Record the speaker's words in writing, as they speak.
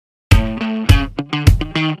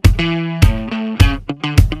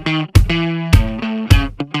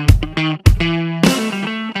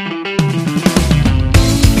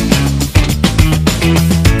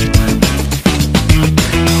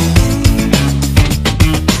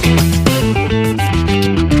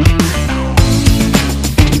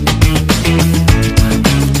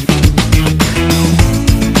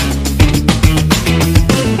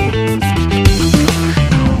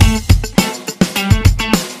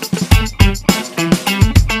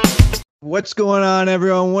What's going on,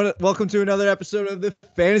 everyone? Welcome to another episode of the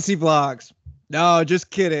Fantasy Vlogs. No, just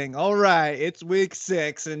kidding. All right, it's week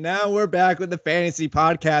 6, and now we're back with the Fantasy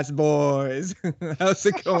Podcast, boys. How's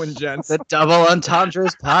it going, gents? The Double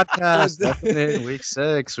Entendres podcast. Definitely week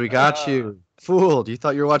 6. We got you. Fooled. You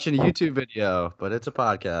thought you were watching a YouTube video, but it's a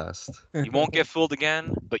podcast. You won't get fooled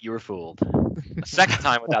again, but you were fooled. A second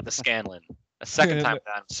time without the Scanlon. A second time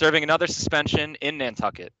without him. Serving another suspension in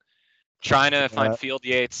Nantucket. Trying to find Field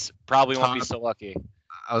Yates. Probably won't be so lucky.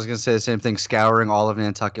 I was going to say the same thing. Scouring all of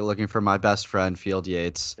Nantucket looking for my best friend, Field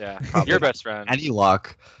Yates. Yeah, your best friend. Any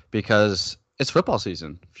luck, because it's football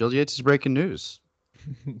season. Field Yates is breaking news.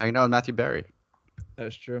 Hanging out with Matthew Berry.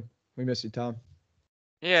 That's true. We miss you, Tom.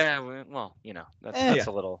 Yeah, well, you know, that's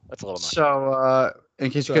a little much. So,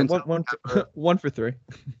 in case you couldn't one for 3.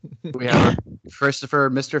 We have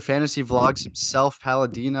Christopher, Mr. Fantasy Vlogs himself,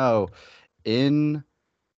 Palladino, in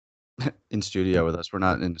studio with us. We're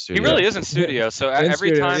not in the studio. He really is in studio. So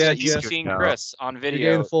every time that you've seen Chris on video,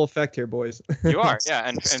 you're getting full effect here, boys. You are, yeah.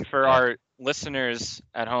 And for our listeners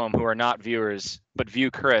at home who are not viewers but view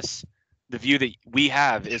Chris, the view that we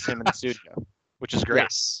have is him in the studio, which is great.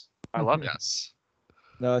 Yes, I love it. Yes.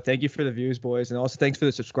 No, thank you for the views, boys, and also thanks for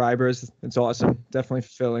the subscribers. It's awesome. Definitely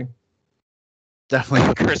fulfilling.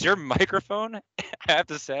 Definitely. Chris, your microphone, I have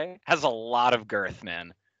to say, has a lot of girth,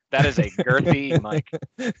 man. That is a girthy mic.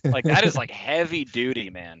 Like, that is like heavy duty,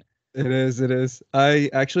 man. It is. I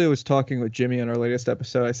actually was talking with Jimmy on our latest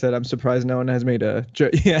episode. I said, I'm surprised no one has made a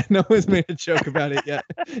joke. Yeah, no one's made a joke about it yet.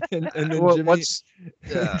 And then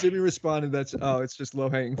Jimmy responded, it's just low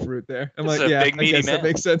hanging fruit there. I'm like, yeah, big, I guess man. That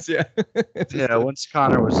makes sense. Yeah. Yeah. Once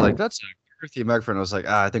Connor was like, that's a girthy microphone, I was like,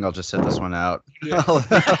 I think I'll just sit this one out. Yeah.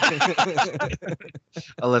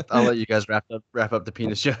 I'll let you guys wrap up the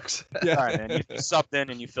penis jokes. Yeah. All right, man. You subbed in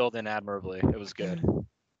and you filled in admirably. It was good.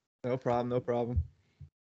 No problem.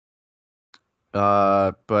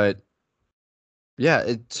 But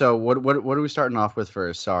yeah. So what are we starting off with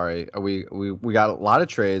first? Sorry, we got a lot of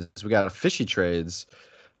trades. We got fishy trades.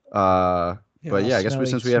 But yeah, I guess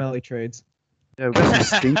since we have smelly trades. Yeah, we got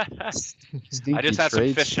some stinky I just had trades.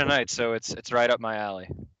 some fish tonight, so it's right up my alley.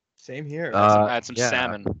 Same here. I had some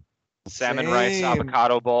salmon rice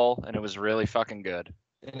avocado bowl, and it was really fucking good.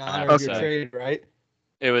 In honor of your trade, right?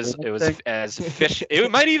 It was as fish. It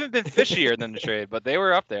might even been fishier than the trade, but they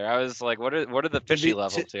were up there. I was like, what are the fishy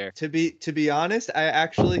levels here? To be honest, I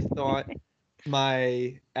actually thought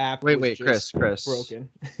my app was Chris, broken.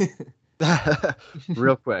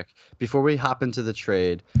 Real quick, before we hop into the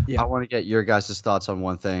trade, I want to get your guys' thoughts on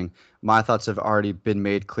one thing. My thoughts have already been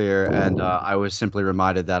made clear, and I was simply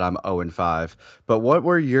reminded that I'm 0-5. But what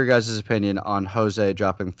were your guys' opinion on Jose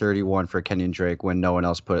dropping 31 for Kenyon Drake when no one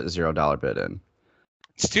else put a $0 bid in?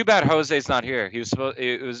 It's too bad Jose's not here.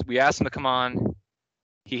 We asked him to come on.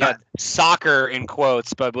 He had soccer in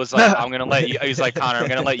quotes, but was like, I'm gonna let you. He's like, Connor, I'm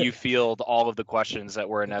gonna let you field all of the questions that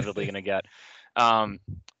we're inevitably gonna get.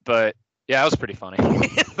 But yeah, it was pretty funny.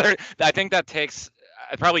 I think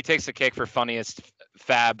it probably takes the cake for funniest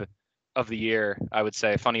fab of the year. I would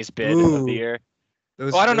say funniest bid of the year.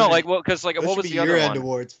 I don't know, what was the other year-end one?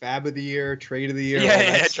 Awards, Fab of the Year, Trade of the Year.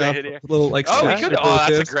 Yeah, Trade of the Year. Little we could. Oh,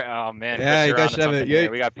 that's a great. Oh man. Yeah, you guys should have it.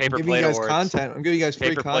 We got paper plate awards. content. I'm giving you guys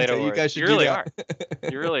free content. You guys should do that.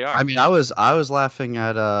 You really are. I mean, I was laughing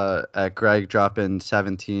at Greg dropping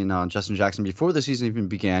 17 on Justin Jackson before the season even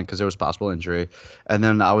began because there was possible injury, and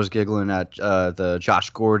then I was giggling at the Josh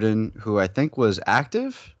Gordon, who I think was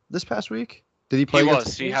active this past week. Did he play? He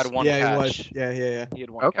was. He had one catch. He was. Yeah. He had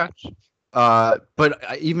one catch. But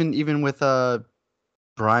even with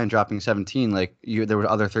Brian dropping 17, there were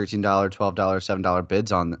other $13, $12, $7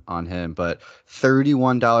 bids on him, but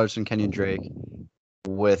 $31 from Kenyon Drake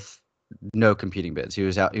with no competing bids. He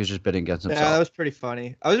was just bidding against himself. Yeah, that was pretty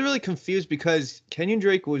funny. I was really confused because Kenyon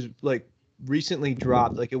Drake was recently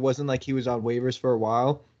dropped. It wasn't like he was on waivers for a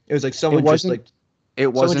while. It was like someone just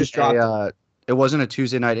dropped him. It wasn't a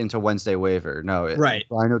Tuesday night into Wednesday waiver. No, right.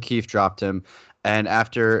 Brian O'Keefe dropped him. And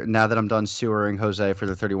now that I'm done sewering Jose for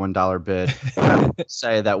the $31 bid, I will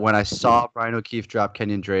say that when I saw Brian O'Keefe drop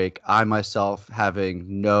Kenyon Drake, I myself,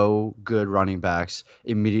 having no good running backs,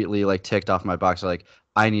 immediately ticked off my box.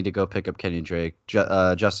 I need to go pick up Kenyon Drake.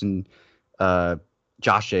 Josh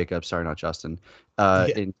Jacobs, sorry, not Justin.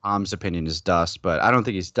 In Tom's opinion, is dust, but I don't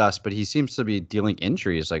think he's dust. But he seems to be dealing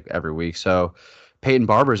injuries every week. So Peyton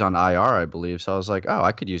Barber's on IR, I believe. So I was like,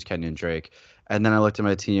 I could use Kenyon Drake. And then I looked at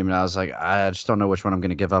my team and I was like, I just don't know which one I'm going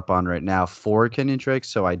to give up on right now for Kenyon Drake.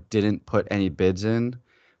 So I didn't put any bids in,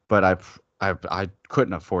 but I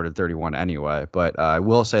couldn't afford a 31 anyway. But I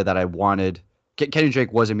will say that I wanted Kenyon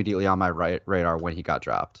Drake was immediately on my radar when he got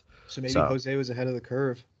dropped. So maybe Jose was ahead of the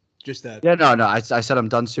curve. Just that. Yeah, no. I said I'm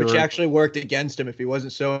done soon. Which actually worked against him. If he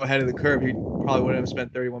wasn't so ahead of the curve, he probably wouldn't have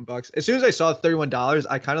spent $31. As soon as I saw $31,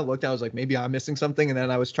 I kind of looked. I was like, maybe I'm missing something. And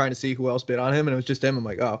then I was trying to see who else bid on him, and it was just him. I'm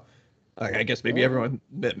like, oh, I guess maybe everyone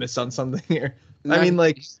missed on something here. Nah, I mean,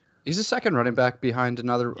 like, he's a second running back behind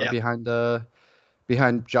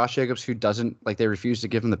behind Josh Jacobs, who doesn't like they refuse to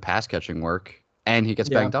give him the pass catching work, and he gets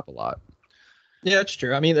banged up a lot. Yeah, that's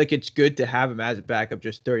true. I mean, like, it's good to have him as a backup.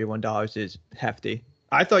 Just $31 is hefty.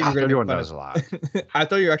 I thought you were going to make fun of, a lot. I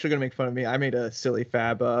thought you were actually going to make fun of me. I made a silly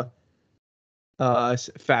fab offer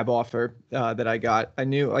that I got. I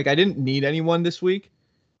knew, like, I didn't need anyone this week.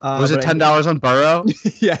 Was it $10 on Burrow?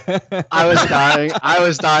 Yeah. I was dying. I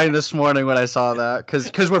was dying this morning when I saw that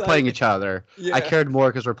because we're playing each other. Yeah. I cared more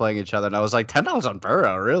because we're playing each other, and I was like, $10 on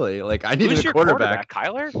Burrow, really? Like, I needed a quarterback.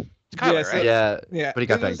 Kyler? It's Kyler, right? Yeah. But he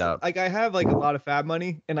got banged up. Like, I have like a lot of fab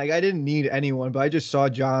money, and like I didn't need anyone, but I just saw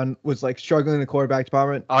John was like struggling in the quarterback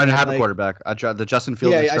department. Oh, I didn't have a quarterback. I dropped the Justin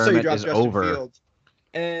Fields experiment is over. Fields.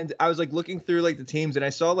 And I was like looking through like the teams, and I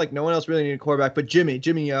saw like no one else really needed a quarterback, but Jimmy,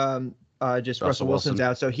 just Russell Wilson's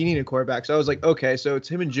out, so he needed a quarterback. So I was like, okay, so it's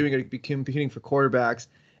him and Jimmy going to be competing for quarterbacks.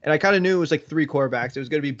 And I kind of knew it was like 3 quarterbacks. It was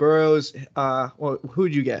going to be Burrows. Well,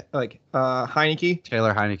 who'd you get? Like Heineke?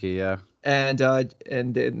 Taylor Heineke, yeah. And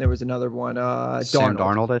then there was another one. Sam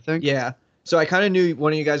Darnold, I think. Yeah. So I kind of knew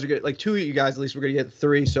one of you guys were like 2 of you guys at least were going to get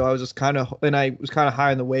 3. So I was just kind of, and I was kind of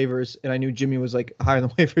high on the waivers, and I knew Jimmy was like high on the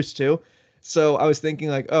waivers too. So I was thinking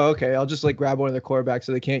like, oh, okay, I'll just like grab one of their quarterbacks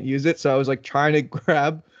so they can't use it. So I was like trying to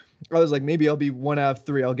grab. I was like, maybe I'll be 1 out of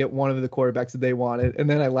 3. I'll get one of the quarterbacks that they wanted. And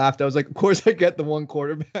then I laughed. I was like, of course I get the one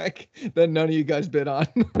quarterback that none of you guys bid on.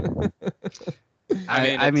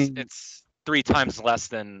 I mean, it's 3 times less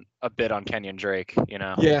than a bid on Kenyon Drake, you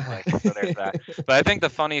know? Yeah. Like, so there's that. But I think the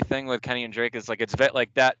funny thing with Kenyon Drake is like, it's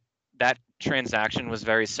like that transaction was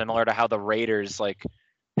very similar to how the Raiders like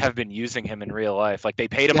have been using him in real life. Like they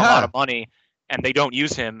paid him a lot of money and they don't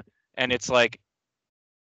use him. And it's like,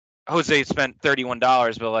 Jose spent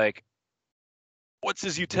 $31, but like, what's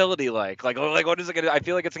his utility like? Like what is it gonna? I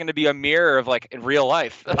feel like it's gonna be a mirror of like in real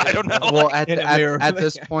life. I don't know. Well, at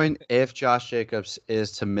this point, if Josh Jacobs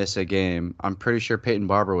is to miss a game, I'm pretty sure Peyton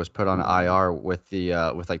Barber was put on IR with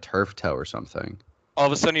the with like turf toe or something. All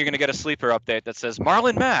of a sudden, you're gonna get a sleeper update that says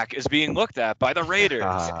Marlon Mack is being looked at by the Raiders.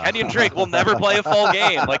 Kenyon Drake will never play a full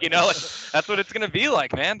game. Like like, that's what it's gonna be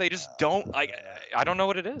like, man. They just don't like. I don't know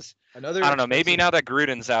what it is. I don't know. Maybe now that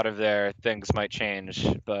Gruden's out of there, things might change.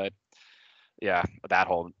 But yeah, that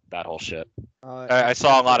whole shit. I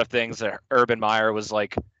saw a lot of things that Urban Meyer was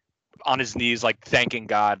like on his knees, like thanking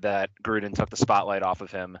God that Gruden took the spotlight off of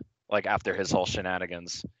him, like after his whole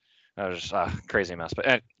shenanigans. That was just crazy mess.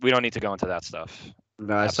 But we don't need to go into that stuff.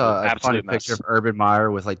 No, I saw a funny picture of Urban Meyer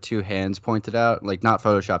with like 2 hands pointed out, like not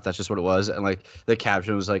Photoshop. That's just what it was, and like the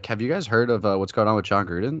caption was like, "Have you guys heard of what's going on with John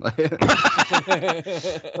Gruden?"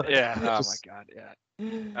 Yeah. Oh my God.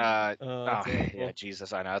 Yeah. Yeah.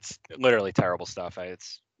 Jesus, I know it's literally terrible stuff.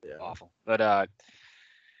 It's awful. But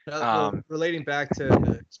relating back to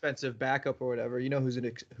the expensive backup or whatever, you know who's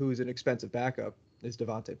an expensive backup is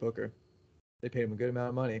Devontae Booker. They paid him a good amount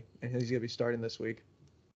of money, and he's gonna be starting this week.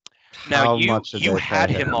 Now you had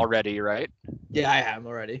him already, right? Yeah, I have him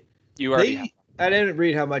already. You already have him. I didn't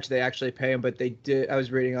read how much they actually pay him, but they did. I was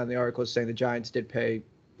reading on the article saying the Giants did pay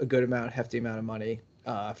a good amount, hefty amount of money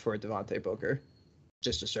for Devontae Booker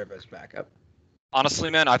just to serve as backup. Honestly,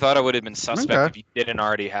 man, I thought it would have been suspect if you didn't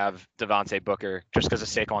already have Devontae Booker just because of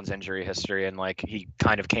Saquon's injury history and like he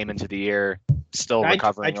kind of came into the year still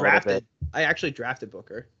recovering a little bit. I actually drafted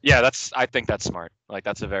Booker. Yeah, I think that's smart. Like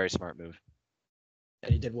that's a very smart move.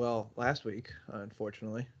 And he did well last week,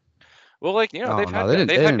 unfortunately. Well, like they've had guys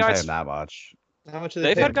pay him that much. How much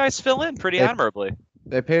they've had guys fill in pretty admirably.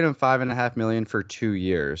 They paid him $5.5 million for 2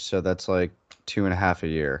 years, so that's like $2.5 million a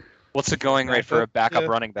year. What's the going rate for a backup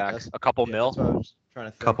running back? A couple mil?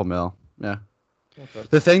 Couple mil, yeah. Okay.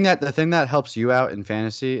 The thing that helps you out in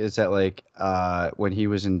fantasy is that like when he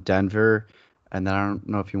was in Denver. And then I don't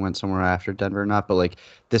know if he went somewhere after Denver or not, but like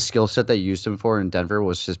the skill set they used him for in Denver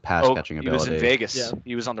was his pass catching ability. He was in Vegas. Yeah.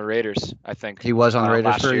 He was on the Raiders, I think. He was on the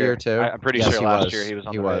Raiders for a year too. I'm pretty sure last year he was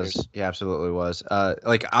on the Raiders. He absolutely was.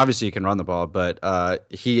 Like obviously he can run the ball, but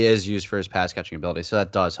he is used for his pass catching ability, so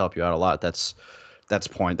that does help you out a lot. That's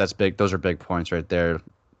point. That's big. Those are big points right there.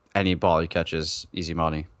 Any ball he catches, easy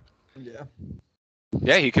money. Yeah.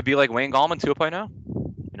 Yeah, he could be like Wayne Gallman 2.0.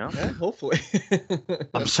 Yeah, hopefully.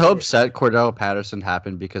 I'm so upset Cordell Patterson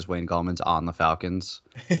happened because Wayne Gallman's on the Falcons.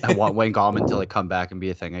 I want Wayne Gallman to like come back and be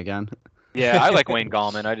a thing again. Yeah, I like Wayne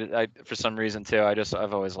Gallman. I for some reason too.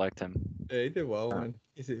 I've always liked him. Yeah, he did well.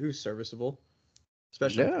 He was serviceable,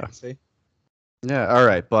 especially in fantasy. Yeah, all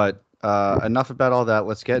right, but enough about all that.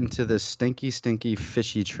 Let's get into this stinky,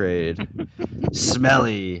 fishy trade.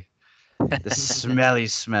 Smelly, the smelly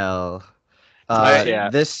smell. Yeah.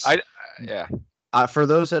 This Yeah. For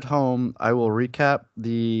those at home, I will recap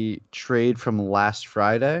the trade from last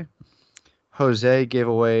Friday. Jose gave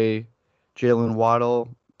away Jalen Waddle,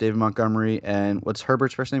 David Montgomery, and what's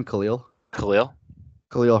Herbert's first name? Khalil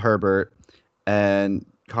Herbert, and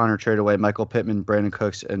Connor traded away Michael Pittman, Brandon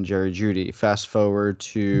Cooks, and Jerry Jeudy. Fast forward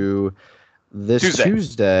to this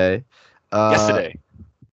Tuesday. Yesterday.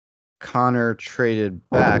 Connor traded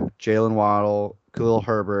back Jalen Waddle, Khalil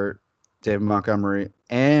Herbert, David Montgomery,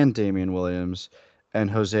 and Damian Williams. And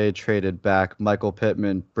Jose traded back Michael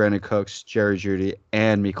Pittman, Brandon Cooks, Jerry Jeudy,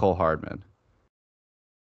 and Mecole Hardman.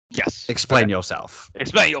 Yes. Explain yourself.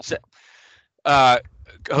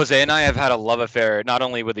 Jose and I have had a love affair, not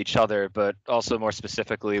only with each other, but also more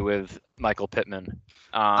specifically with Michael Pittman.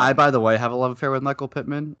 I, by the way, have a love affair with Michael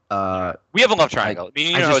Pittman. We have a love triangle.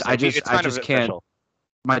 I just can't.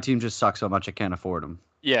 My team just sucks so much I can't afford them.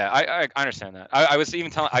 Yeah, I understand that. I was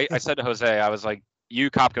even telling. I said to Jose, I was like,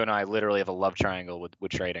 you, Kopko, and I literally have a love triangle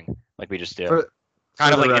with trading, like we just do.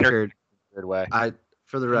 Kind of like record, weird way.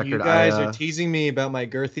 For the record, you guys are teasing me about my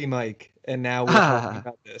girthy mic, and now we're talking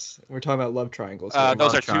about this. We're talking about love triangles.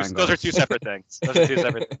 Those are two separate things.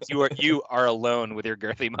 You are alone with your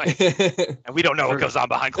girthy mic, and we don't know what goes on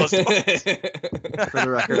behind closed doors. For the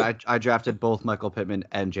record, I drafted both Michael Pittman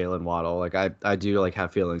and Jalen Waddle. Like I do like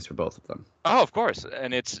have feelings for both of them. Oh, of course,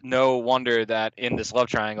 and it's no wonder that in this love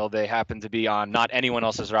triangle they happen to be on not anyone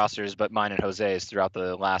else's rosters but mine and Jose's throughout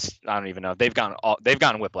the last. I don't even know. They've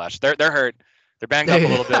gotten whiplash. They're hurt. They're banged up a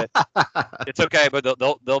little bit. It's okay, but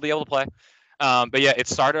they'll be able to play. But yeah, it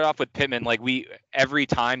started off with Pittman. Like every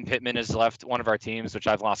time Pittman has left one of our teams, which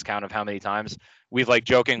I've lost count of how many times, we've like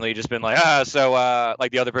jokingly just been like,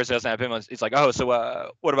 like the other person doesn't have Pittman. It's like,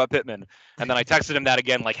 what about Pittman? And then I texted him that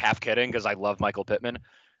again, like half kidding, because I love Michael Pittman,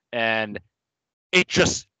 and it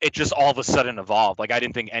just all of a sudden evolved. Like I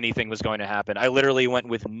didn't think anything was going to happen. I literally went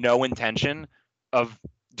with no intention of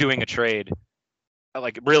doing a trade,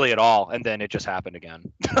 like really at all, and then it just happened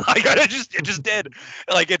again. Like it just did.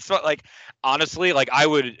 Like it's like honestly, like I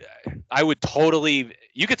would totally.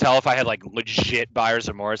 You could tell if I had like legit buyer's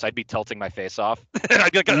remorse, I'd be tilting my face off.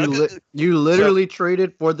 I'd be like, you literally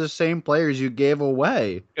traded for the same players you gave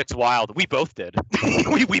away. It's wild. We both did.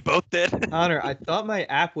 we both did. Connor, I thought my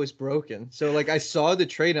app was broken, so like I saw the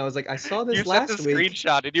trade and I was like, I saw this you last sent the week.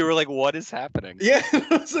 Screenshot and you were like, what is happening? Yeah,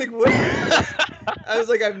 I was like, what? I was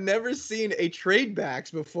like, I've never seen a trade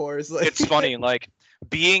backs before. It's funny, like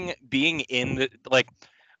being in the like.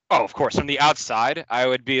 Oh, of course. From the outside, I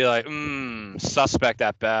would be like, suspect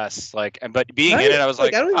at best. Like, but being in it, I was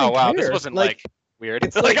like, oh wow, this wasn't like weird.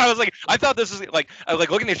 It's like I was like, I thought this was like, I was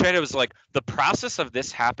like looking at the trade. It was like the process of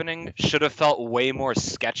this happening should have felt way more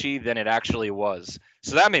sketchy than it actually was.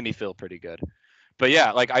 So that made me feel pretty good. But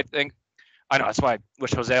yeah, like I know that's why I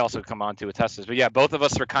wish Jose also would come on to attest this. But yeah, both of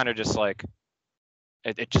us were kind of just like,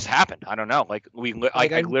 it just happened. I don't know. Like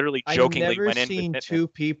I literally jokingly went in. I've never seen two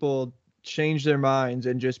people change their minds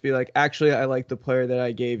and just be like, actually, I like the player that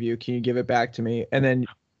I gave you. Can you give it back to me? And then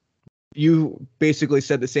you basically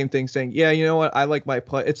said the same thing, saying, yeah, you know what? I like my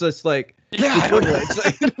play. It's just like, yeah, it's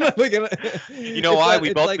like, you know why?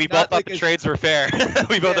 We both thought the trades were fair.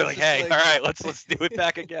 We both are like, hey, all right, let's do it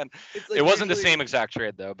back again. Like it wasn't the same exact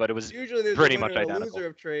trade though, but it was usually there's pretty a much identical. Loser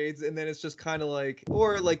of trades, and then it's just kind of like,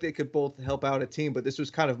 or like they could both help out a team, but this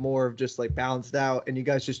was kind of more of just like balanced out, and you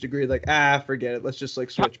guys just agreed like, forget it, let's just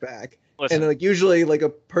like switch back. Listen. And like usually like a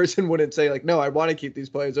person wouldn't say like, no, I want to keep these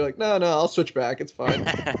players. They're like, no, I'll switch back. It's fine.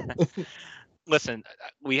 Listen,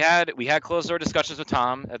 we had closed door discussions with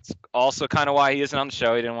Tom. That's also kind of why he isn't on the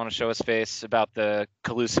show. He didn't want to show his face about the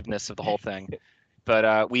collusiveness of the whole thing.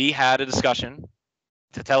 But we had a discussion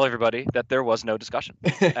to tell everybody that there was no discussion,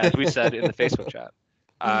 as we said in the Facebook chat.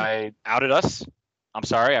 I outed us. I'm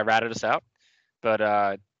sorry, I ratted us out.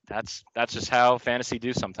 But that's just how fantasy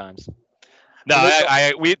do sometimes. No,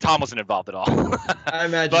 Tom wasn't involved at all. I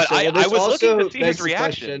imagine. But so. I was looking to see his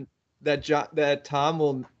reaction. That Tom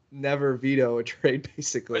will never veto a trade,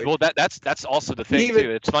 basically. Well, that's also the thing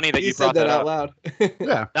too. It's funny that you brought that out loud.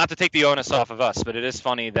 Yeah. Not to take the onus off of us, but it is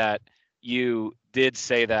funny that you did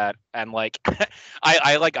say that, and like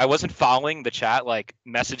I wasn't following the chat like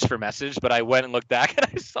message for message, but I went and looked back and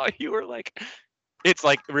I saw you were like It's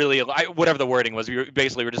like really, whatever the wording was, we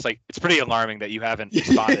basically were just like, it's pretty alarming that you haven't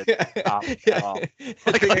responded at all.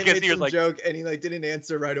 I think I made some joke and he like didn't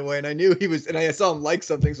answer right away, and I knew he was, and I saw him like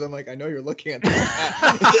something, so I'm like, I know you're looking at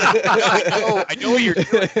that. I know what you're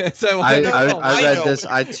doing. So I read this.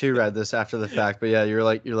 I too read this after the fact, but yeah, you're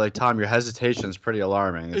like Tom. Your hesitation is pretty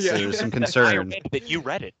alarming. There's some concern. That you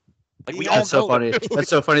read it. Like we That's all so funny. That's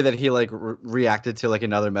so funny that he like reacted to like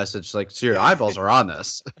another message like, so your eyeballs are on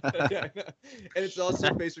this. Yeah, and it's also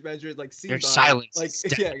Facebook Messenger like your silence, like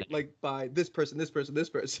like by this person.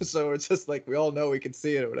 So it's just like we all know we can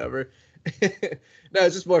see it or whatever. No,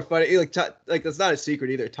 it's just more funny. Like that's not a secret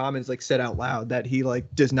either. Tom has like said out loud that he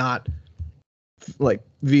like does not like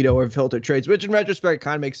veto or filter trades, which in retrospect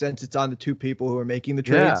kind of makes sense. It's on the two people who are making the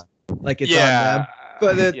trades. Yeah. Like it's on them.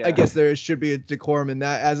 But then, I guess there should be a decorum in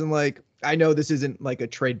that, as in like, I know this isn't like a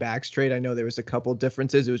trade backs trade. I know there was a couple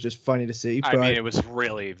differences. It was just funny to see. I mean, it was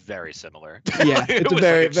really very similar. Yeah, it's a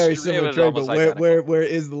very, very similar trade. But where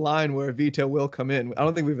is the line where a veto will come in? I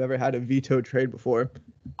don't think we've ever had a veto trade before.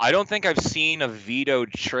 I don't think I've seen a veto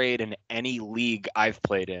trade in any league I've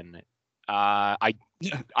played in. I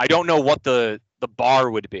don't know what the bar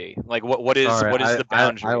would be. Like what is the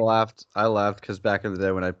boundary? I laughed because back in the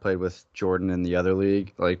day when I played with Jordan in the other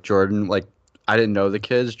league, like Jordan, like I didn't know the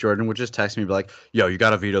kids. Jordan would just text me and be like, "Yo, you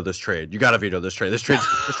gotta veto this trade. You gotta veto this trade. This trade's."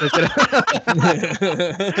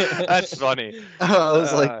 That's funny. I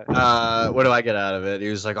was like, "What do I get out of it?" He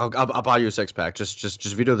was like, "I'll buy you a 6-pack.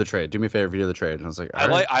 Just veto the trade. Do me a favor, veto the trade." And I was like,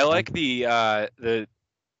 I like the.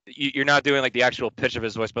 You're not doing like the actual pitch of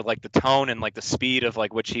his voice, but like the tone and like the speed of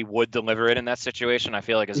like which he would deliver it in that situation, I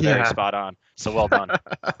feel like is very spot on. So well done.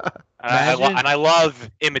 And I love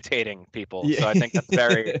imitating people. So I think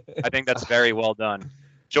that's very well done.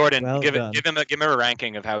 Jordan, give him a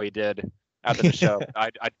ranking of how he did after the show.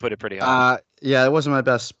 I'd put it pretty high. Yeah, it wasn't my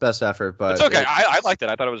best effort, but it's okay. I liked it.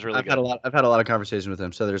 I thought it was really good. I've had a lot of conversations with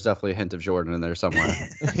him, so there's definitely a hint of Jordan in there somewhere.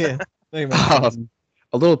 Yeah.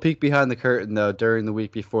 A little peek behind the curtain, though. During the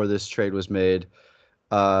week before this trade was made,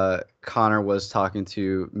 Connor was talking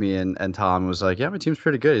to me and Tom and was like, yeah, my team's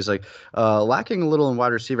pretty good. He's like, lacking a little in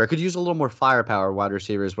wide receiver. I could use a little more firepower wide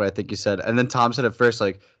receiver is what I think he said. And then Tom said at first,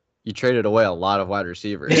 like, you traded away a lot of wide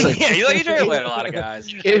receivers. Like, you traded away a lot of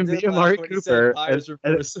guys. You gave me Amari Cooper.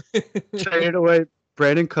 And traded away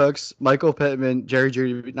Brandon Cooks, Michael Pittman, Jerry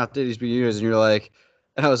Jeudy, not that he's being used. And you're like,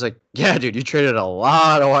 and I was like, yeah, dude, you traded a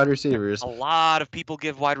lot of wide receivers. A lot of people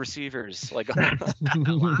give wide receivers. Like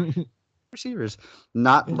receivers.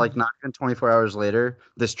 Not even 24 hours later,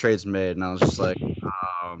 this trade's made. And I was just like,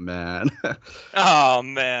 oh, man. Oh,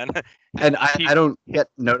 man. And I don't get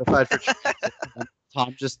notified for trades.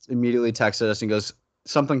 Tom just immediately texted us and goes,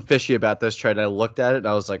 something fishy about this trade. I looked at it and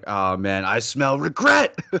I was like, oh man, I smell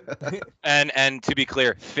regret. and to be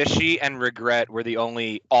clear, fishy and regret were the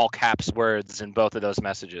only all caps words in both of those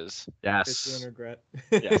messages. Yes. Fishy and regret.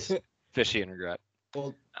 Yes. Fishy and regret.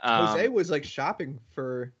 Well, Jose was like shopping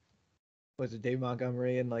for, was it Dave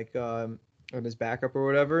Montgomery and like on his backup or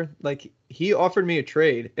whatever. Like he offered me a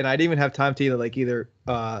trade and I didn't even have time to either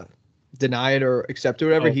deny it or accept it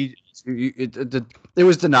or whatever. It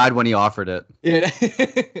was denied when he offered it. Yeah.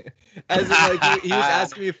 As in, like, he was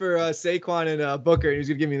asking me for Saquon and Booker, and he was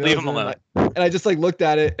gonna give me those. Leave him alone. And I just like looked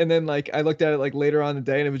at it, and then like I looked at it like later on in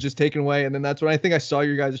the day, and it was just taken away. And then that's when I think I saw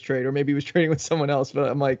your guys' trade, or maybe he was trading with someone else. But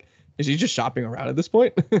I'm like, is he just shopping around at this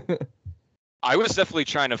point? I was definitely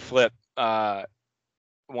trying to flip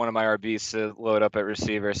one of my RBs to load up at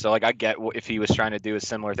receiver. So like I get if he was trying to do a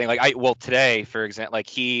similar thing. Like today, for example, like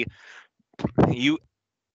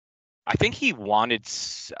I think he wanted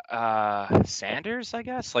Sanders, I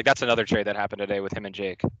guess. Like that's another trade that happened today with him and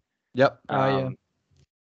Jake. Yep. Yeah.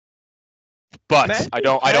 But I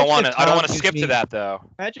don't want to skip to that though.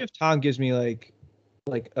 Imagine if Tom gives me like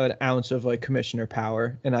an ounce of like commissioner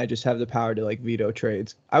power, and I just have the power to like veto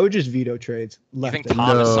trades. I would just veto trades. You think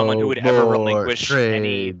Tom is someone who would ever relinquish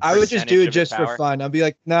any? I would just do it just for fun. I'd be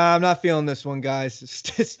like, nah, I'm not feeling this one, guys.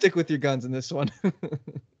 Stick with your guns in this one.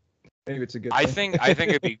 Maybe it's a good thing. I think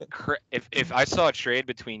it'd be if I saw a trade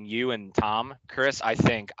between you and Tom, Chris. I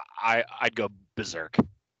think I'd go berserk.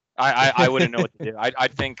 I wouldn't know what to do.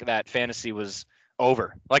 I'd think that fantasy was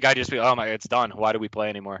over. Like I'd just be, oh my, it's done. Why do we play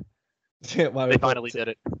anymore? They finally did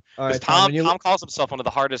it. All right, Tom calls himself one of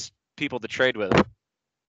the hardest people to trade with.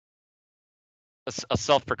 A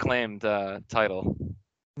self-proclaimed title.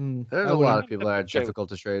 There's a lot of people that are difficult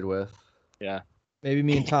to trade with. Yeah. Maybe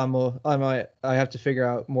me and Tom will. I have to figure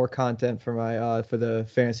out more content for my for the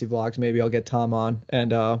fantasy vlogs. Maybe I'll get Tom on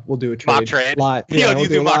and we'll do a trade. Mock trade. Live. Yeah, we'll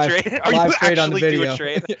do a mock live trade. Are live you trade on the actually video. do a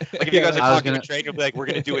trade? Like if you guys are talking a trade, you'll be like, we're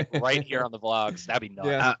gonna do it right here on the vlogs. That'd be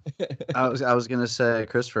nuts. Yeah. I was gonna say,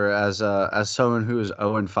 Christopher, as someone who is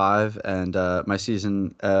 0-5 and my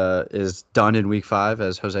season is done in week 5,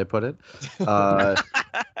 as Jose put it. Why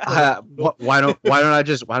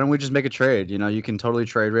don't we just make a trade? You know, you can totally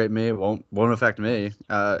trade rate me. It won't affect me.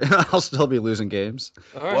 I'll still be losing games.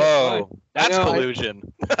 All right, Whoa, fine. that's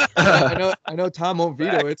collusion. I know Tom won't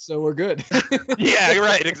veto it, so we're good. Yeah, you're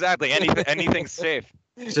right. Exactly. Anything's safe.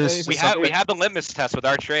 Just we had the litmus test with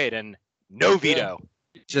our trade and no veto.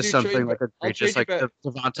 Just something like just like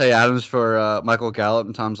Devontae Adams for Michael Gallup,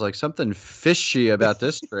 and Tom's like, something fishy about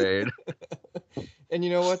this trade. And you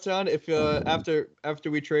know what, John? If after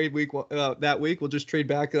we trade that week, we'll just trade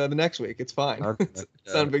back the next week. It's fine. Okay. It's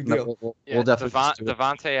not a big deal. We'll definitely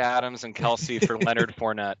Devontae Adams and Kelsey for Leonard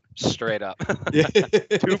Fournette, straight up.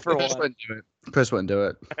 2 for 1. Chris wouldn't do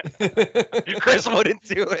it. Chris wouldn't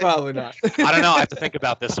do it. Probably not. I don't know. I have to think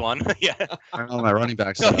about this one. Yeah. I don't know my running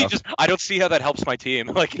backs. No, I don't see how that helps my team.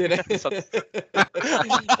 Like that's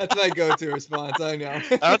my go-to response. I know.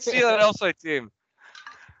 I don't see how that helps my team.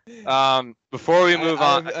 Before we move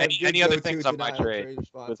on, any other things on my trade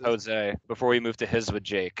with Jose before we move to his with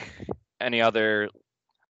Jake? Any other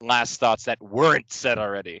last thoughts that weren't said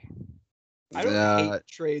already? I don't hate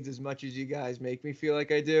trades as much as you guys make me feel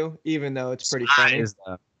like I do, even though it's pretty funny.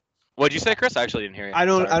 What'd you say, Chris? I actually didn't hear you. I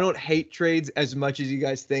don't hate trades as much as you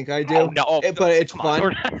guys think I do. Oh, no, but it's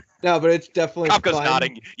fun. No, but it's definitely Kafka's fun.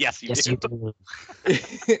 nodding. Yes, you do.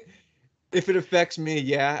 If it affects me,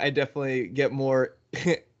 yeah, I definitely get more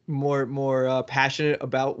passionate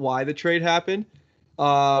about why the trade happened.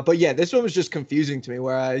 But yeah, this one was just confusing to me,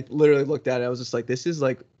 where I literally looked at it. I was just like, this is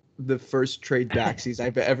like the first trade Backsies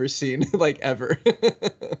I've ever seen, like ever. So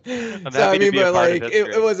I mean, but like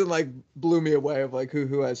it wasn't like blew me away of like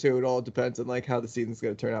who has who. It all depends on like how the season's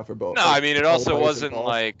gonna turn out for both. No, I mean it also wasn't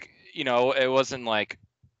like, you know, it wasn't like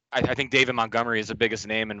I think David Montgomery is the biggest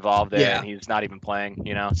name involved there, and he's not even playing,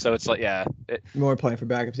 you know. So it's like, more playing for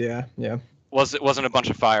backups, yeah. It wasn't a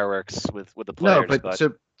bunch of fireworks with the players. No, but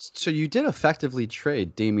so you did effectively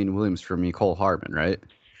trade Damian Williams for Mecole Hardman, right?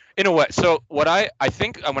 In a way. So what I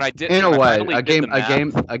think when I did in a way,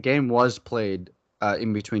 a game was played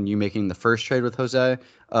in between you making the first trade with Jose.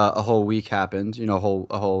 A whole week happened, you know,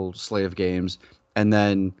 a whole slate of games, and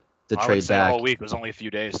then the trade back. A whole week was only a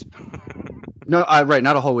few days. No, right,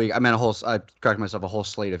 not a whole week. I meant a whole. I correct myself. A whole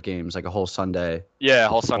slate of games, like a whole Sunday. Yeah, a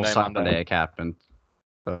whole Sunday. Monday happened.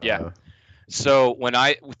 Yeah. So when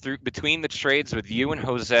between the trades with you and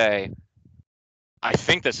Jose, I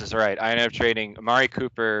think this is right. I ended up trading Amari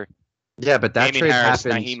Cooper. Yeah, but that Damien trade Harris,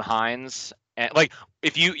 happened. Nyheim Hines, and like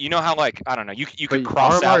if you know how like I don't know, you could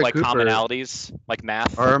cross out like commonalities like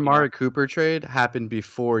math. Our Amari Cooper trade happened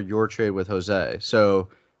before your trade with Jose, so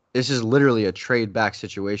this is literally a trade back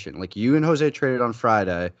situation. Like you and Jose traded on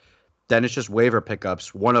Friday, then it's just waiver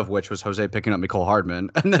pickups. One of which was Jose picking up Mecole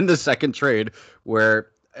Hardman, and then the second trade where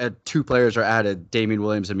 2 players are added, Damian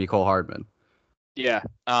Williams and Mecole Hardman. Yeah.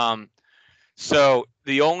 So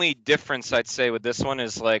the only difference I'd say with this one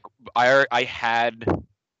is like I had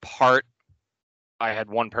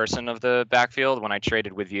one person of the backfield when I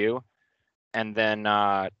traded with you, and then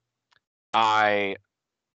I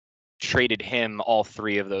traded him all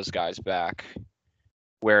 3 of those guys back.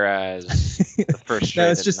 Whereas the first trade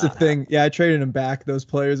that's just the thing. Yeah, I traded him back, those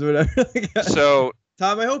players or whatever. So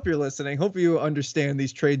Tom, I hope you're listening. Hope you understand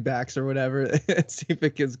these trade backs or whatever, and see if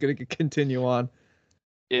it is going to continue on.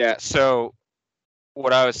 Yeah. So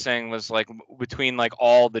what I was saying was like between like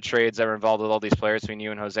all the trades that were involved with all these players between you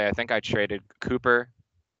and Jose, I think I traded Cooper,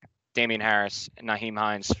 Damian Harris, and Nyheim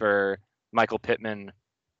Hines for Michael Pittman,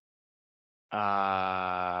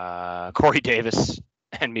 Corey Davis,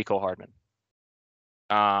 and Mecole Hardman.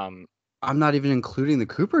 I'm not even including the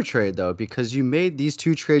Cooper trade though, because you made these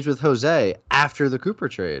 2 trades with Jose after the Cooper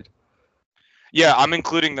trade. Yeah, I'm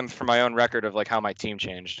including them for my own record of like how my team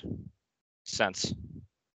changed since.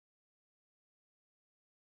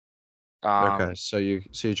 Okay, so you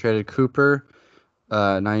traded Cooper,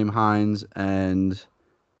 Nyheim Hines, and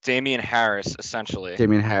Damian Harris, essentially.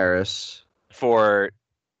 Damian Harris for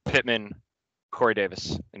Pittman, Corey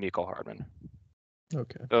Davis, and Mecole Hardman.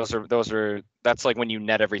 Okay. That's like when you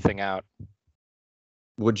net everything out.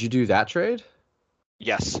 Would you do that trade?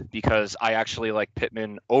 Yes, because I actually like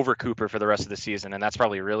Pittman over Cooper for the rest of the season, and that's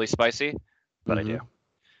probably really spicy, but I do.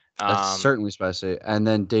 That's certainly spicy. And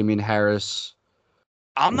then Damian Harris.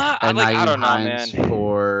 I don't know, man.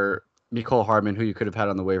 For Mecole Hardman, who you could have had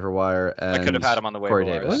on the waiver wire, and I could have had him on the waiver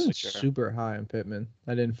wire. I wasn't super high on Pittman.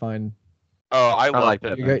 I didn't find. Oh, I love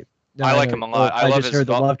Pittman. No, I like him a lot. I just heard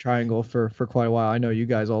the love triangle for quite a while. I know you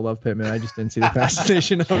guys all love Pittman. I just didn't see the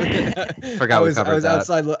fascination of it. Forgot we covered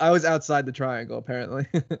that. I was outside the triangle apparently.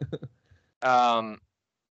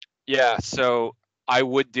 Yeah. So I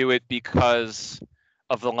would do it because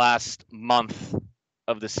of the last month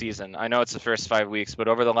of the season. I know it's the first 5 weeks, but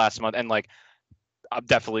over the last month, and like, I'm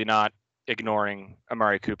definitely not ignoring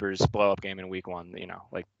Amari Cooper's blow-up game in week 1. You know,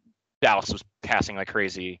 like Dallas was passing like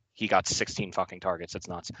crazy. He got 16 fucking targets. It's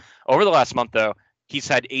nuts. Over the last month, though, he's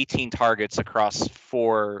had 18 targets across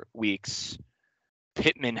 4 weeks.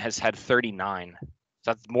 Pittman has had 39. So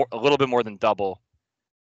that's a little bit more than double,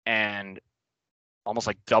 and almost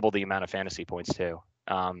like double the amount of fantasy points too.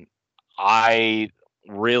 I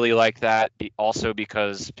really like that. Also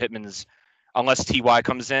because Pittman's, unless Ty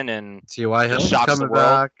comes in and Ty shocks the world.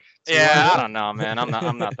 Back. Yeah, I don't know, man. I'm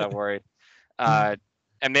not that worried.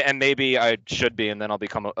 And maybe I should be, and then I'll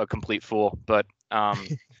become a complete fool. But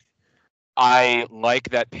I like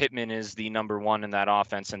that Pittman is the number 1 in that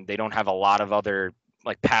offense, and they don't have a lot of other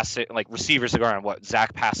like receivers to go around. What,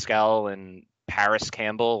 Zach Pascal and Paris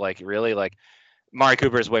Campbell? Like really, like Mari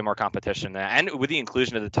Cooper is way more competition, and with the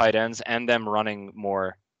inclusion of the tight ends and them running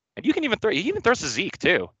more, and you can even he even throws to Zeke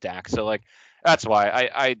too, Dak. So like that's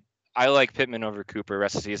why I like Pittman over Cooper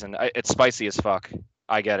rest of the season. It's spicy as fuck.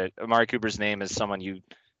 I get it. Amari Cooper's name is someone you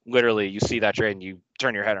see that trade and you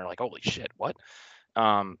turn your head and are like, holy shit, what?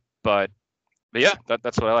 But yeah,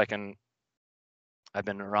 that's what I like, and I've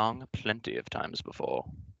been wrong plenty of times before.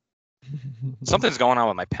 Something's going on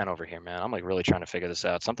with my pen over here, man. I'm like really trying to figure this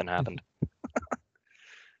out. Something happened.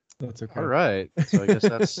 That's okay. All right. So I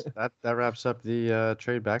guess that wraps up the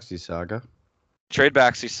trade Backsies saga. Trade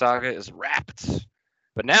Backsies saga is wrapped.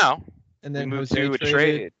 But now and then we move to a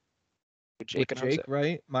trade with Jake,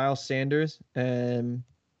 right? Miles Sanders and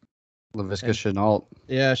Laviska Shenault.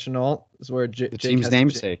 Yeah, Shenault is where the team's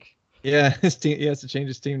namesake. Yeah, his team. He has to change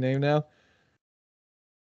his team name now.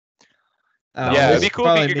 Yeah, it'd be cool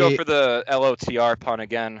if he could go for the LOTR pun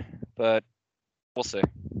again, but we'll see.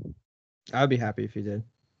 I'd be happy if he did.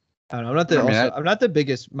 I don't know. I'm not the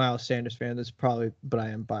biggest Miles Sanders fan. But I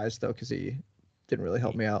am biased though because he didn't really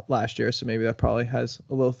help me out last year, so maybe that probably has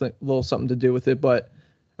a little something to do with it. But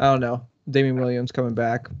I don't know. Damian Williams coming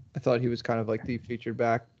back. I thought he was kind of like the featured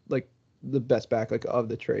back, like the best back like of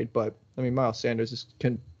the trade. But I mean, Miles Sanders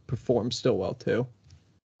can perform still well too.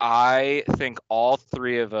 I think all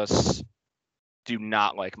 3 of us do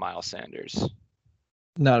not like Miles Sanders.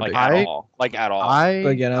 Not like at all. Like at all.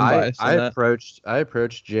 Again, I'm biased. I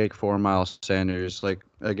approached Jake for Miles Sanders. Like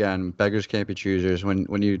again, beggars can't be choosers.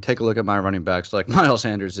 When you take a look at my running backs, like Miles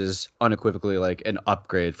Sanders is unequivocally like an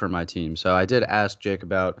upgrade for my team. So I did ask Jake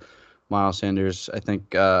about Miles Sanders. I think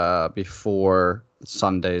before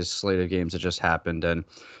Sunday's slate of games that just happened, and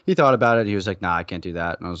he thought about it. He was like, "Nah, I can't do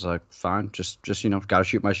that." And I was like, "Fine, just gotta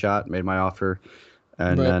shoot my shot." Made my offer,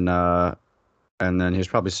 and right. And then he was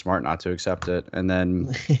probably smart not to accept it. And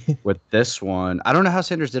then with this one, I don't know how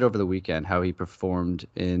Sanders did over the weekend, how he performed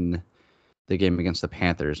in the game against the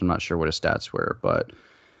Panthers. I'm not sure what his stats were, but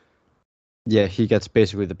yeah, he gets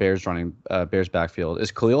basically the Bears backfield.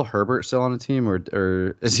 Is Khalil Herbert still on the team, or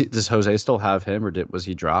does Jose still have him, or was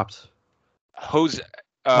he dropped? Miles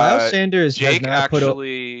Sanders. Jake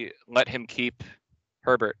actually let him keep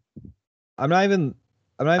Herbert. I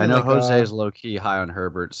know Jose is low key high on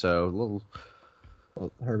Herbert, so a little. Well,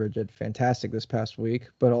 Herbert did fantastic this past week,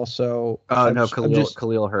 but also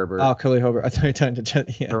Khalil Herbert. Oh, Khalil Herbert. I thought you were talking to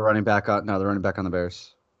the running back on the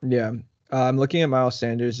Bears. Yeah, I'm looking at Miles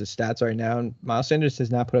Sanders' stats right now, and Miles Sanders has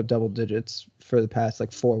not put up double digits for the past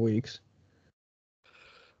 4 weeks.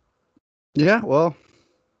 Yeah, well,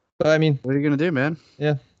 but I mean, what are you gonna do, man?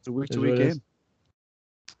 Yeah, it's a week-to-week game.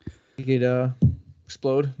 He could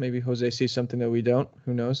explode. Maybe Jose sees something that we don't.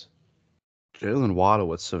 Who knows? Jalen Waddle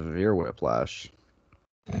with severe whiplash.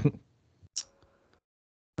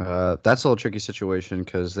 That's a little tricky situation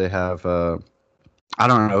because they have I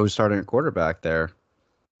don't know who's starting at quarterback there.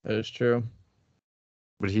 That is true.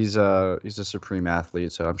 But he's a supreme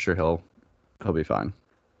athlete, so I'm sure he'll be fine.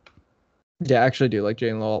 Yeah, I actually do like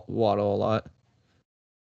Jalen Waddle a lot.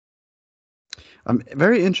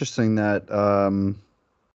 Very interesting that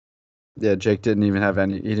Jake didn't even have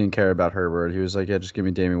he didn't care about Herbert. He was like, yeah, just give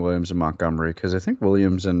me Damian Williams and Montgomery, because I think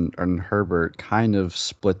Williams and Herbert kind of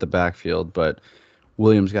split the backfield, but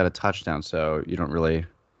Williams got a touchdown, so you don't really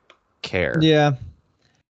care. Yeah.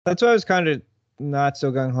 That's why I was kind of not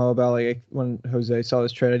so gung-ho about when Jose saw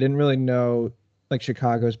this trade. I didn't really know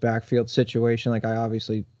Chicago's backfield situation. I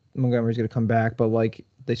obviously Montgomery's going to come back, but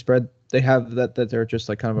they spread they have that they're just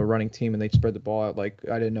like kind of a running team and they spread the ball out. Like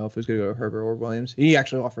I didn't know if it was going to go to Herbert or Williams. He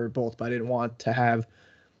actually offered both, but I didn't want to have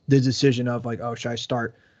the decision of like, oh, should I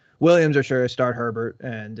start Williams or should I start Herbert?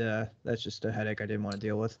 And that's just a headache I didn't want to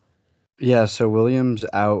deal with. Yeah, so Williams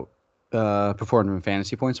out performed in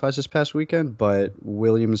fantasy points wise this past weekend, but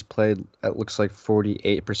Williams played, it looks like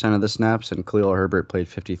 48% of the snaps, and Khalil Herbert played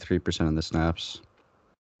 53% of the snaps.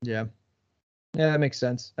 Yeah. Yeah, that makes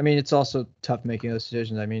sense. I mean, it's also tough making those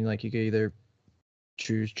decisions. I mean, like you could either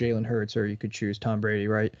choose Jalen Hurts or you could choose Tom Brady,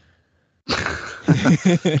 right?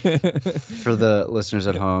 For the listeners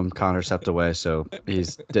at home, Connor stepped away, so he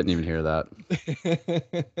didn't even hear that.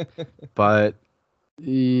 But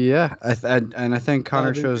yeah, I think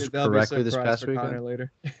Connor chose correctly this past weekend. Connor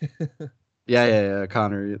later. Yeah,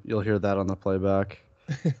 Connor, you'll hear that on the playback.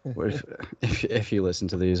 if you listen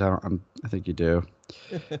to these, I think you do.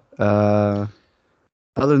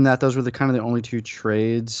 Other than that, those were the only two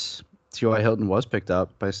trades. T.Y. Hilton was picked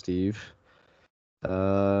up by Steve.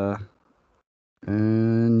 And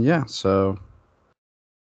yeah, so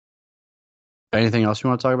anything else you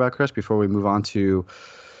want to talk about, Chris, before we move on to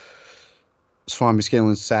Swami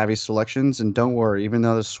Scaling Savvy selections? And don't worry, even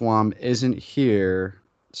though the Swam isn't here,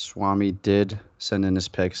 Swami did send in his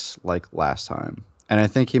picks like last time. And I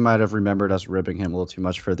think he might have remembered us ribbing him a little too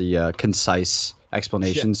much for the concise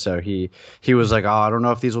explanation. Yeah. So he was like, oh, I don't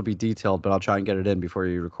know if these will be detailed, but I'll try and get it in before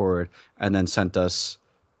you record. And then sent us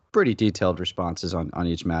pretty detailed responses on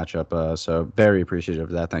each matchup. So very appreciative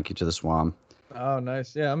of that. Thank you to the Swam. Oh,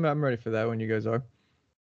 nice. Yeah, I'm ready for that when you guys are.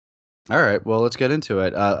 All right, well, let's get into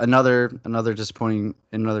it. Another disappointing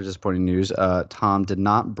news. Tom did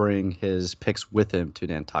not bring his picks with him to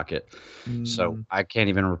Nantucket, so I can't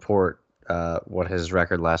even report what his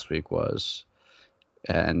record last week was.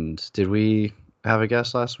 And did we have a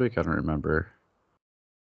guest last week? I don't remember.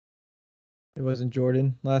 It wasn't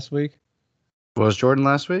Jordan last week. Was Jordan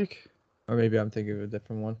last week? Or maybe I'm thinking of a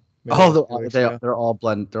different one. Maybe they're all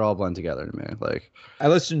blend together to me. Like I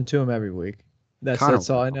listen to him every week. That's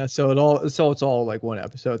all I know. So it's all like one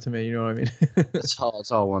episode to me. You know what I mean? it's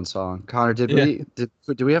all one song. Connor, did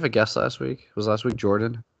we have a guest last week? Was last week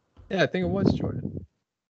Jordan? Yeah, I think it was Jordan.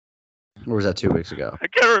 Or was that 2 weeks ago? I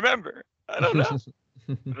can't remember. I don't know.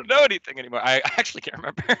 I don't know anything anymore. I actually can't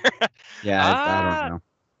remember. Yeah, I don't know.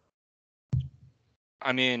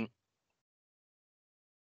 I mean,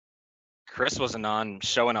 Chris wasn't on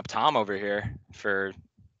showing up Tom over here for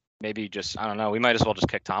maybe just, I don't know. We might as well just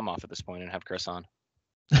kick Tom off at this point and have Chris on.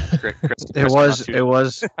 Chris it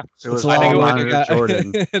was all monitor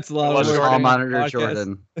Jordan. It's all monitor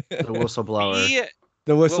Jordan, the whistleblower.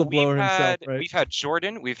 The whistleblower himself, right? We've had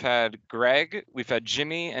Jordan, we've had Greg, we've had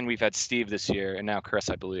Jimmy, and we've had Steve this year, and now Chris,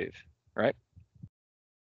 I believe, right?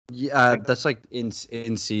 Yeah, that's like in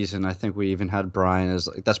season. I think we even had Brian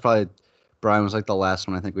Brian was like the last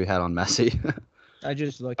one I think we had on Messi. I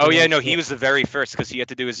just like. Oh yeah, no, he was the very first because he had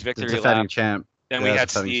to do his victory defending lap. Champ. Then we had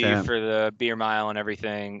Steve for the beer mile and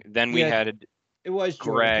everything. Then we had it was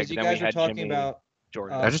Greg. You then guys we had were talking Jimmy, about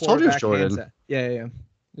Jordan. I just told you it was Jordan. Yeah.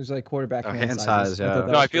 It was like quarterback hand size. Yeah.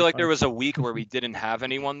 No, I feel like there was a week where we didn't have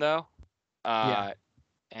anyone though.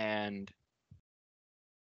 And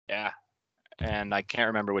I can't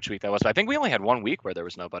remember which week that was, but I think we only had 1 week where there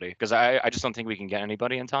was nobody because I just don't think we can get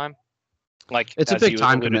anybody in time. Like it's a big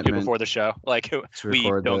time commitment before the show. Like we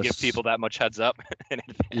don't give people that much heads up in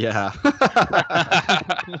advance. Yeah.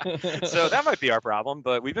 So that might be our problem,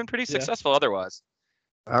 but we've been pretty successful otherwise.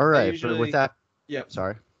 All right, but with that,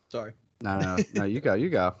 Sorry. No, you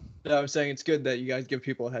go. No, I'm saying it's good that you guys give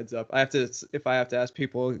people a heads up. If I have to ask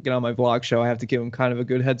people to get on my vlog show, I have to give them kind of a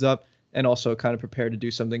good heads up and also kind of prepare to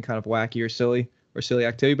do something kind of wacky or silly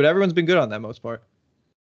activity. But everyone's been good on that most part.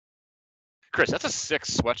 Chris, that's a sick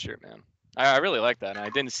sweatshirt, man. I really like that. And I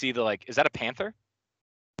didn't see is that a Panther?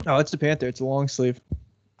 Oh, it's the Panther. It's a long sleeve.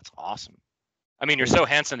 That's awesome. I mean, you're so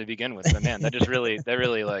handsome to begin with, but man, that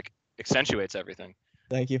really like accentuates everything.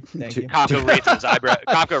 Thank you. Kafka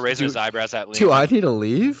raises his eyebrows at Liam. Do I need to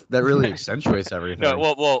leave? That really accentuates everything. No,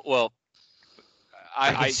 well.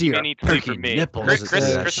 I see your need to for me. Chris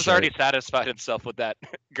has already satisfied himself with that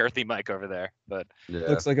girthy mic over there, but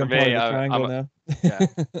looks like I'm part of the triangle now. Yeah,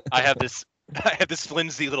 I have this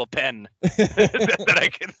flimsy little pen that I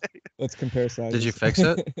can. Let's compare sizes. Did you fix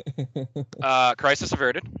it? Crisis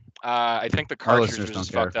averted. I think the cartridge was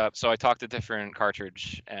just fucked up, so I talked a different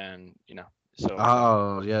cartridge, and so.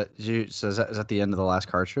 Oh yeah, so is that the end of the last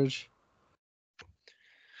cartridge?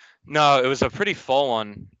 No, it was a pretty full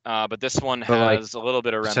one, but this one has a little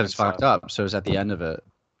bit of remnants. You said it's fucked up, so is that the end of it?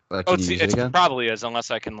 It probably is,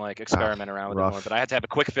 unless I can experiment around with it more. But I had to have a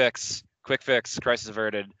quick fix, crisis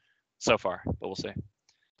averted, so far, but we'll see.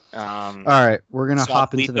 All right, we're gonna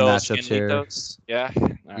hop into the matchups here. Yeah.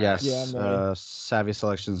 Yes. Yeah, savvy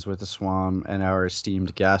selections with the Swam and our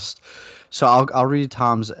esteemed guest. So I'll read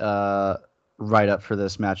Tom's write up for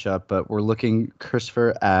this matchup, but we're looking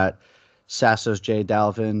Christopher at Sasso's J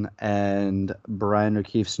Dalvin and Brian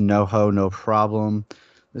O'Keefe's No Ho No Problem.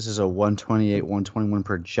 This is a 128-121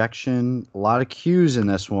 projection. A lot of Qs in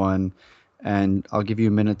this one. And I'll give you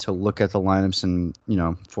a minute to look at the lineups and,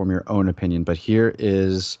 form your own opinion. But here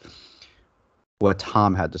is what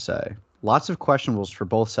Tom had to say. Lots of questionables for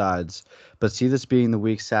both sides, but see this being the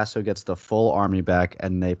week Sasso gets the full army back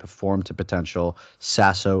and they perform to potential.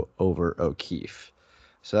 Sasso over O'Keefe.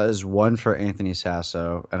 So that is one for Anthony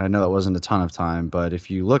Sasso. And I know that wasn't a ton of time, but if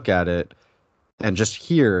you look at it and just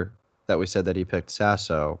hear that we said that he picked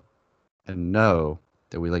Sasso and know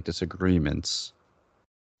that we like disagreements,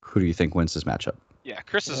 who do you think wins this matchup? Yeah,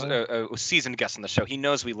 Chris is a seasoned guest on the show. He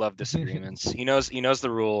knows we love disagreements. He knows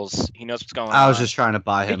the rules. He knows what's going on. I was just trying to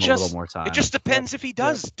buy him a little more time. It just depends if he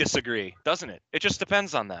does disagree, doesn't it? It just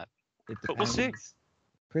depends on that. But we'll see.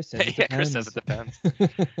 Chris says it depends. Chris says it depends.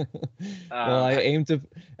 Well, I aim to,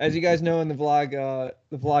 as you guys know in the vlog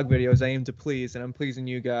videos, I aim to please, and I'm pleasing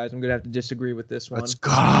you guys. I'm gonna have to disagree with this one. Let's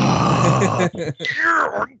go. I'm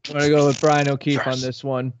gonna go with Brian O'Keefe on this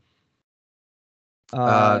one.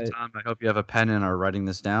 Tom, I hope you have a pen and are writing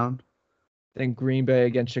this down. I think Green Bay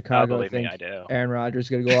against Chicago. I think I do. Aaron Rodgers is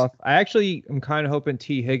going to go off. I actually am kind of hoping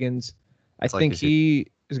T. Higgins. I think he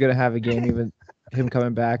is going to have a game, even him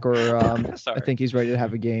coming back, or I think he's ready to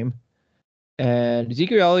have a game. And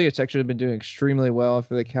Ezekiel Elliott's actually been doing extremely well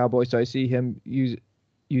for the Cowboys, so I see him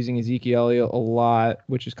using Ezekiel Elliott a lot,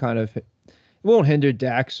 which is kind of, it won't hinder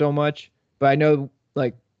Dak so much. But I know,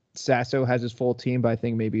 like, Sasso has his full team, but I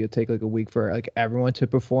think maybe it'll take like a week for like everyone to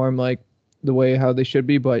perform like the way how they should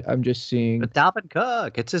be. But I'm just seeing. But Dalvin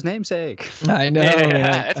Cook, it's his namesake. I know,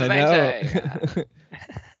 man. It's his namesake.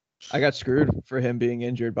 I got screwed for him being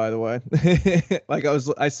injured, by the way. Like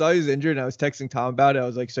I saw he was injured, and I was texting Tom about it. I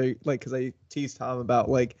was like, so like, because I teased Tom about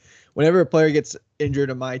like whenever a player gets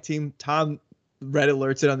injured on my team, Tom red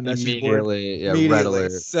alerts it on the message board. Immediately. Red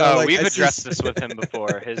alert. So like, we've addressed this with him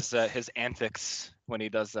before. His antics when he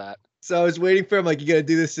does that. So I was waiting for him, like, you got to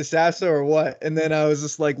do this to Sasso or what? And then I was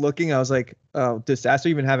just like looking. I was like, oh, does Sasso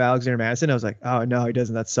even have Alexander Madison? I was like, oh, no, he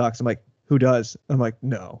doesn't. That sucks. I'm like, who does? I'm like,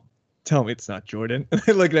 no. Tell me it's not Jordan.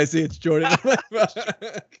 Look, and I see it's Jordan. I'm like,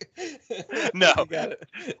 no, I'm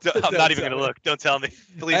not even gonna look. Don't tell me.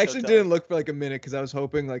 Please. I actually didn't look for like a minute because I was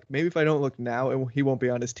hoping like maybe if I don't look now, he won't be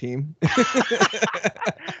on his team.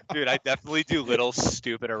 Dude, I definitely do little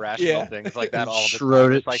stupid irrational things like that all the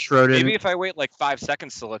time. Like, maybe if I wait like 5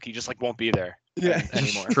 seconds to look, he just like won't be there. Yeah.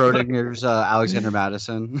 Anymore. Schrodinger's Alexander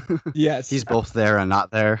Madison. Yes. He's both there and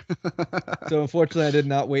not there. So unfortunately, I did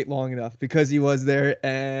not wait long enough because he was there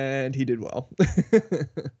and he did well. Chris,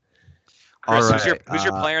 right. who's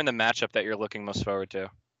your player in the matchup that you're looking most forward to?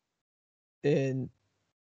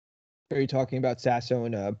 Are you talking about Sasso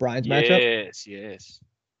and Brian's matchup? Yes.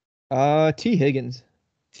 T. Higgins.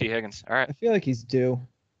 T. Higgins. All right. I feel like he's due.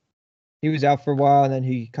 He was out for a while, and then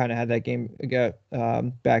he kind of had that game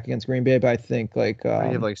back against Green Bay. But I think like he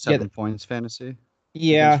had like 7 points fantasy.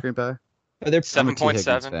 Yeah, Green Bay. They're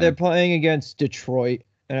 7.7. They're playing against Detroit,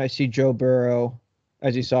 and I see Joe Burrow,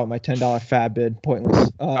 as you saw, my $10 fab bid,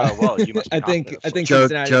 pointless. Oh well, you must. I think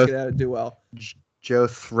Cincinnati's gonna do well. Joe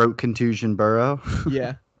throat contusion Burrow.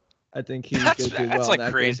 Yeah, I think he's gonna do well. That's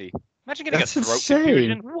like crazy. Game. Imagine getting a throat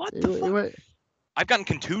contusion. What the fuck? I've gotten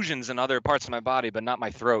contusions in other parts of my body, but not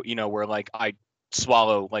my throat. You know, where like I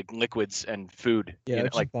swallow like liquids and food. Yeah, you know,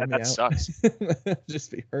 like that sucks.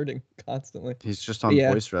 Just be hurting constantly. He's just on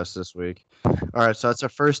voice rest this week. All right, so that's our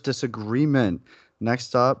first disagreement.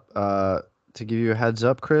 Next up, to give you a heads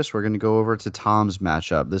up, Chris, we're going to go over to Tom's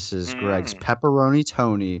matchup. This is Greg's Pepperoni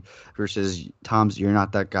Tony versus Tom's You're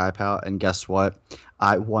Not That Guy, pal. And guess what?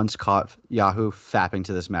 I once caught Yahoo fapping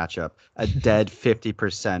to this matchup. A dead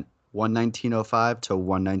 50%. 119.05 to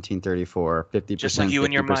 119.34. 50%. Just like you 50%.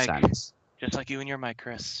 and your mic. Just like you and your mic,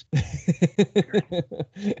 Chris.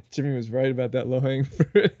 Jimmy was right about that low hanging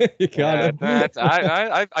fruit. You got it.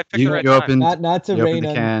 I picked the right time. Not to rain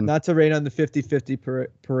on the 50-50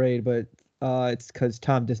 parade, but it's because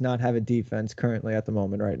Tom does not have a defense currently at the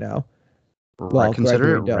moment right now. Well,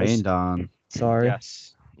 consider it rained on. Sorry.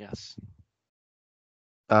 Yes.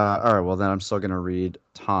 All right, well then I'm still gonna read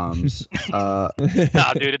Tom's. No,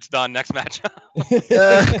 dude, it's done. Next matchup.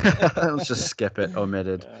 Let's just skip it.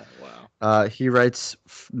 Omitted. Wow. He writes,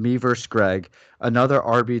 me versus Greg. Another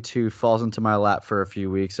RB2 falls into my lap for a few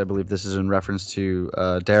weeks. I believe this is in reference to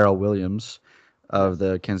Darrell Williams. of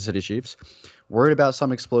the Kansas City Chiefs. Worried about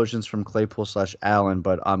some explosions from Claypool/Allen,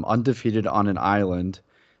 but I'm undefeated on an island,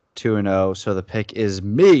 2-0. So the pick is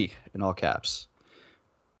me in all caps.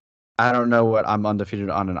 I don't know what I'm undefeated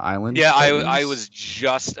on an island. Yeah, I was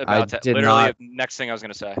just about to. Literally, next thing I was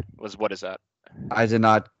going to say was, what is that? I did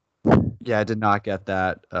not. Yeah, I did not get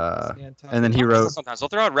that. And then he wrote. Sometimes I'll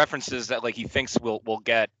throw out references that like he thinks we'll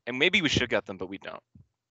get, and maybe we should get them, but we don't.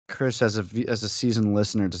 Chris, as a seasoned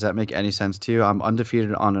listener, does that make any sense to you? I'm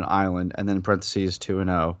undefeated on an island, and then in parentheses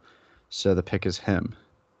 2-0. So the pick is him.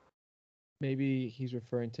 Maybe he's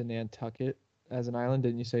referring to Nantucket as an island.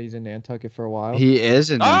 Didn't you say he's in Nantucket for a while? He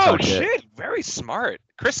is in Nantucket. Oh shit! Very smart,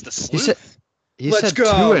 Chris the sleuth. He said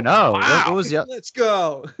 2-0. Wow. What was the? Let's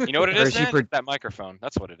go. You know what it is, man? That microphone.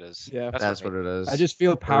 That's what it is. Yeah, that's what it is. I just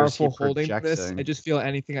feel powerful holding this. I just feel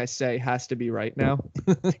anything I say has to be right now.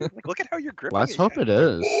 Look at how you're gripping. Let's hope it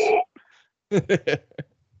is. Good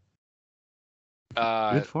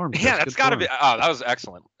form. Yeah, that's got to be. Oh, that was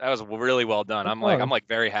excellent. That was really well done. I'm like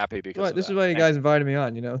very happy because this is why you guys invited me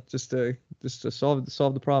on. Just to solve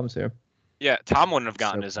the problems here. Yeah, Tom wouldn't have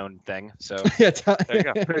gotten his own thing. So yeah, Tom there you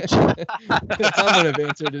go. Tom would have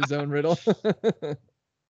answered his own riddle.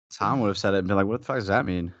 Tom would have said it and been like, "What the fuck does that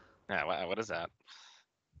mean?" Yeah, what is that?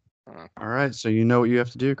 All right, so you know what you have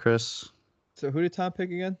to do, Chris. So who did Tom pick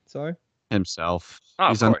again? Sorry. Himself. Oh,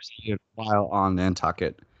 He's of course. While on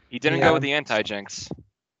Nantucket. He didn't go with the anti-jinx.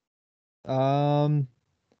 I'm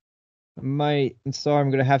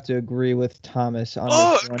gonna have to agree with Thomas on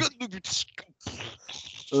this one.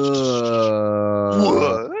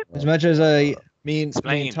 What? As much as me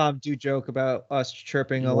and Tom do joke about us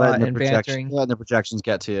chirping a lot and bantering. Letting the projections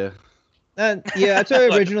get to you. And yeah, that's what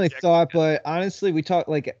I originally thought, but honestly, we talk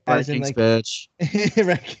like as in like bitch.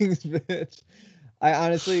 rankings bitch. I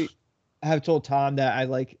honestly have told Tom that I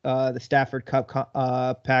like the Stafford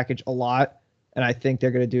Cup package a lot, and I think they're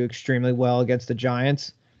going to do extremely well against the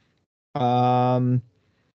Giants.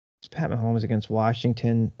 Pat Mahomes against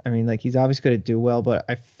Washington. I mean, like he's obviously going to do well, but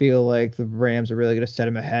I feel like the Rams are really going to set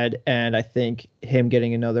him ahead, and I think him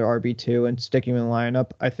getting another RB2 and sticking him in the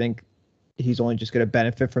lineup, I think he's only just going to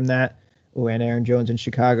benefit from that. Oh, and Aaron Jones in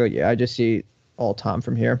Chicago. Yeah, I just see all Tom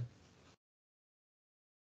from here.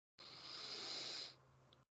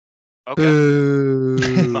 Okay.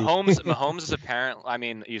 Mahomes is apparently. I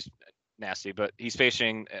mean, he's nasty, but he's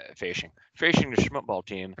facing the Schmutball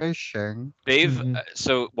team. They've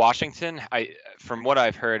so Washington. From what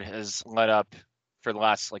I've heard, has led up for the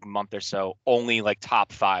last like month or so only like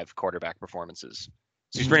top 5 quarterback performances.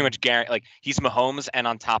 So he's pretty much guaranteed. Like he's Mahomes, and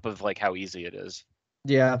on top of like how easy it is.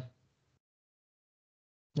 Yeah.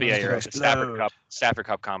 But yeah, you're right. Stafford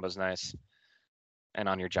Cup combo's nice. And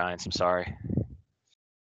on your Giants, I'm sorry.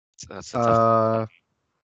 That's it's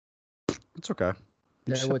okay.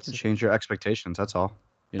 You just have to change your expectations. That's all.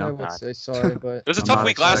 You know. I would say sorry, but it was a tough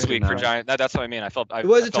week last week for Giants. That's what I mean. It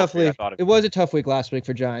was a tough week. It was a tough week last week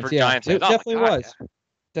for Giants. Giants, it definitely was. Yeah.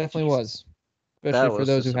 Definitely was. Especially for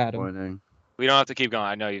those who had him. We don't have to keep going.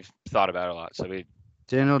 I know you've thought about it a lot. So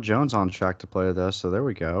Daniel Jones on track to play this. So there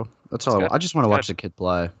we go. That's all. I just want to watch the kid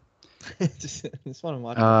play. just want to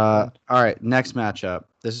watch. All right, next matchup.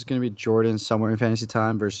 This is going to be Jordan somewhere in fantasy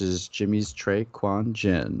time versus Jimmy's Traquan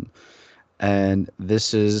Jin, and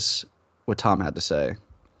this is what Tom had to say.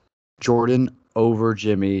 Jordan over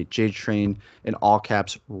Jimmy. J Train in all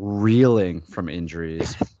caps, reeling from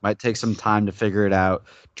injuries. Might take some time to figure it out.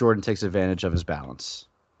 Jordan takes advantage of his balance.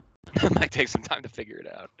 Might take some time to figure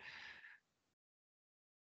it out.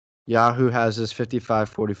 Yahoo has this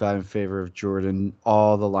 55-45 in favor of Jordan.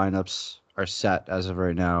 All the lineups are set as of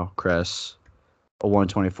right now, Chris. A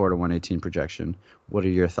 124 to 118 projection. What are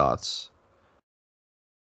your thoughts?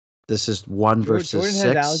 This is one versus Jordan 6.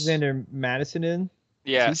 Jordan had Alexander Madison in.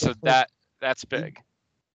 Yeah, so that's big.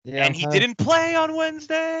 Yeah, and he didn't play on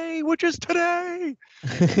Wednesday, which is today.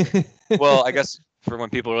 Well, I guess for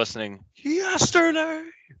when people are listening, yesterday.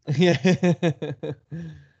 Yeah.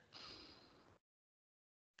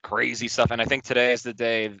 Crazy stuff, and I think today is the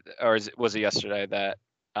day, or was it yesterday that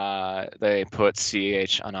they put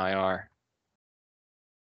CH on IR?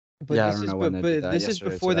 But yeah, this is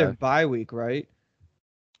before their bye week, right?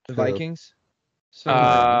 The Vikings. So,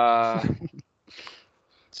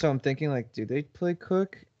 so I'm thinking, like, do they play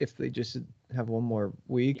Cook if they just have one more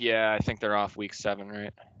week? Yeah, I think they're off week 7,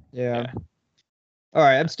 right? Yeah. All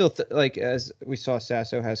right, I'm still like, as we saw,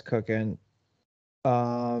 Sasso has Cook in.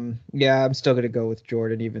 Yeah, I'm still gonna go with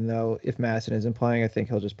Jordan, even though if Madison isn't playing, I think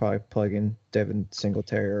he'll just probably plug in Devin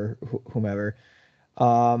Singletary or whomever.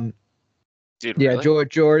 Dude, yeah, really?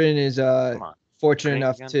 Jordan is fortunate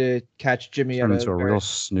enough to catch Jimmy Turn into a real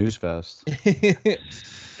snooze fest.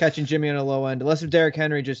 Catching Jimmy on a low end, unless if Derrick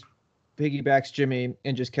Henry just piggybacks Jimmy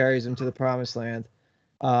and just carries him to the promised land.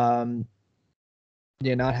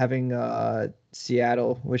 Not having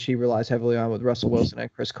Seattle, which he relies heavily on with Russell Wilson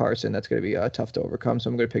and Chris Carson, that's going to be tough to overcome. So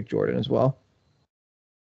I'm going to pick Jordan as well.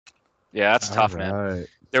 Yeah, that's tough, man.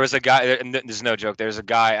 There was a guy, and this is no joke. There's a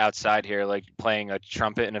guy outside here, like playing a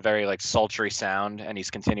trumpet in a very like sultry sound, and he's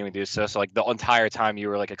continuing to do so. So like the entire time you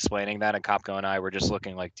were like explaining that, and Kopko and I were just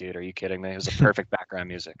looking like, dude, are you kidding me? It was a perfect background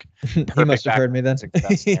music. He must have heard me then.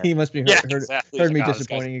 He must be heard me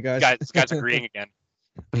disappointing you guys. This guy's agreeing again.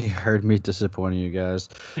 He heard me disappointing you guys.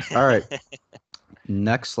 All right.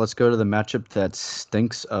 Next, let's go to the matchup that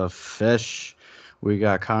stinks of fish. We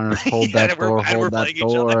got Connor hold that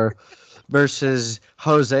door versus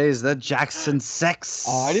Jose's the Jackson Six.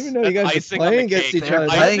 Oh, I didn't even know you guys were playing against each other.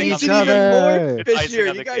 Playing each other.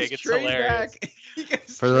 You guys trade back.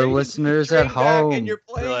 For the listeners at home, and you're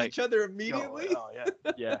playing each other immediately.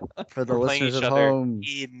 Yeah. For the listeners at home,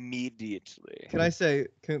 immediately. Can I say,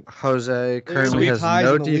 Jose currently has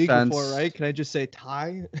no defense. Before, right? Can I just say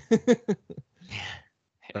tie?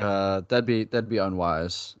 That'd be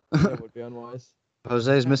unwise. That would be unwise.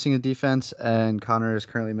 Jose is missing a defense, and Connor is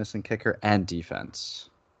currently missing kicker and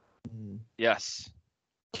defense. Yes.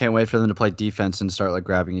 Can't wait for them to play defense and start like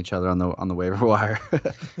grabbing each other on the waiver wire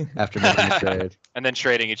after making a trade. And then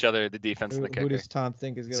trading each other the defense and the kicker. Who does Tom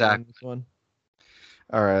think is going to win this one?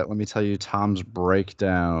 All right, let me tell you Tom's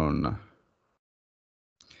breakdown.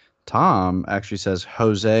 Tom actually says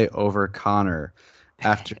Jose over Connor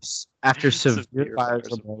after severe fire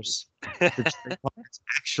remorse. The trade cards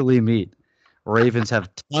actually meet. Ravens have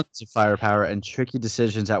tons of firepower and tricky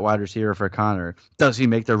decisions at wide receiver for Connor. Does he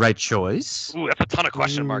make the right choice? Ooh, that's a ton of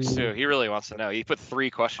question marks, too. He really wants to know. He put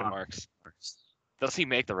 3 question marks. Does he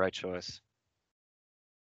make the right choice?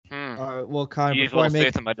 Well, Connor, before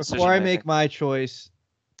I make my choice,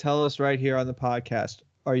 tell us right here on the podcast,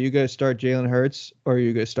 are you going to start Jalen Hurts or are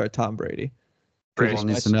you going to start Tom Brady? Brady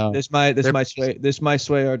needs to know. This might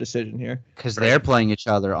sway our decision here. Because they're playing each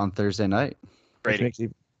other on Thursday night. Brady.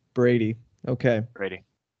 Okay. Brady.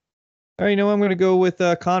 All right, you know what? I'm going to go with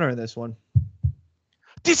Connor in this one.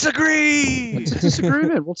 Disagree! It's a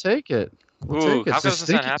disagreement. We'll take it. How come doesn't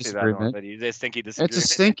sound happy about it? But it's a stinky disagreement.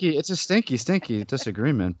 It's a stinky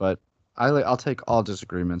disagreement, but I'll take all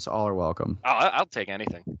disagreements. All are welcome. I'll take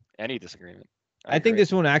anything. Any disagreement. I think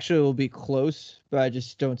this one actually will be close, but I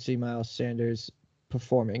just don't see Miles Sanders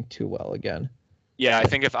performing too well again. Yeah, I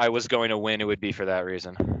think if I was going to win, it would be for that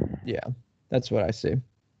reason. Yeah, that's what I see.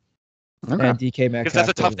 Okay. And DK Metcalf.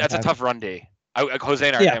 Because that's a tough run day. Jose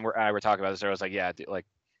and I were talking about this. I was like,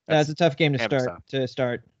 that's a tough game to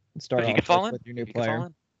start but he could fall in with your new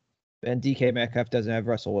player. And DK Metcalf doesn't have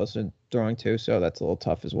Russell Wilson throwing to, so that's a little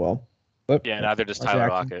tough as well. But yeah, neither does Tyler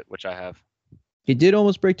Lockett, which I have. He did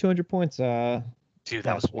almost break 200 points. Dude,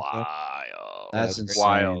 that was wild. That's insane.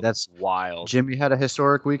 Wild. That's wild. Jimmy had a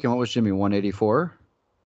historic week, and what was Jimmy? 184.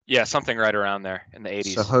 Yeah, something right around there in the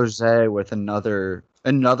 80s. So Jose with another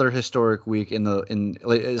historic week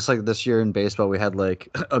it's like this year in baseball we had like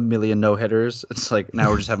a million no-hitters. It's like now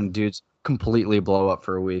we're just having dudes completely blow up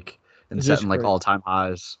for a week and setting like all-time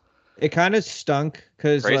highs. It kind of stunk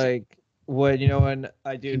because like when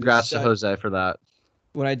I do congrats to Jose for that.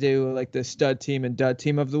 When I do like the stud team and dud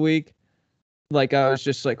team of the week, like I was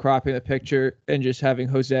just like cropping the picture and just having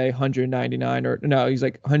Jose 199 or no, he's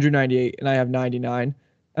like 198 and I have 99.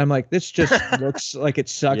 I'm like, this just looks like it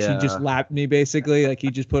sucks. Yeah. He just lapped me basically. Like he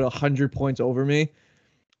just put 100 points over me.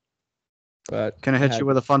 But can I hit you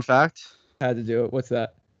with a fun fact? Had to do it. What's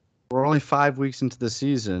that? We're only 5 weeks into the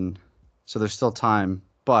season, so there's still time.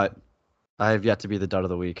 But I have yet to be the dud of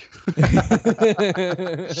the week.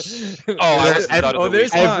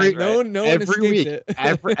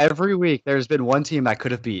 Every week, there's been one team I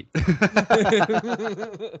could have beat. Hasn't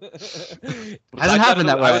happened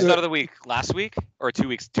that way. I was dud of the week last week or 2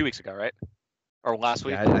 weeks ago, right? Or last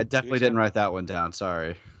week? Yeah, I definitely didn't write that one down.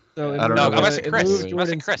 Sorry. So I don't know. I'm asking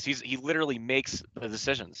Chris. He literally makes the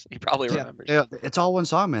decisions. He probably remembers. Yeah, it's all one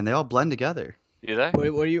song, man. They all blend together. Do they?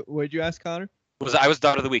 What did you ask, Connor? I was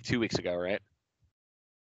done of the week 2 weeks ago, right?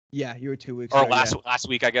 Yeah, you were 2 weeks. Or last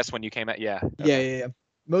week, I guess, when you came out. Yeah. Okay. Yeah.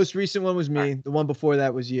 Most recent one was me. Right. The one before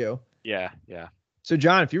that was you. Yeah. So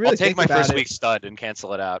John, if you really take my first week stud and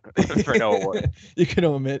cancel it out for no award. You can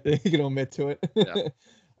omit to it. Yeah.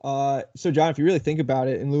 So John, if you really think about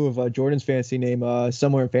it, in lieu of Jordan's fantasy name,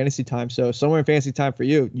 somewhere in fantasy time. So somewhere in fantasy time for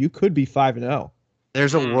you, you could be 5-0.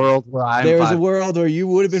 There's a world where I'm. There's a world where you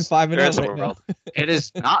would have been 5-0 right now. It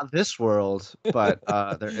is not this world, but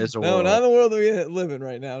there is a world. No, not the world we live in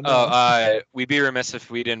right now. No. We'd be remiss if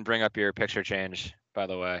we didn't bring up your picture change, by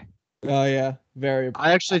the way. Oh yeah, very.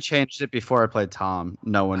 I actually changed it before I played Tom.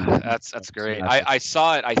 No one. That's great. I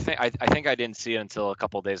saw it. I think I didn't see it until a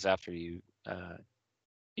couple of days after you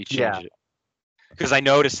changed it. Because I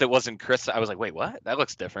noticed it wasn't Chris. I was like, wait, what? That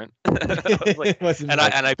looks different. Like, and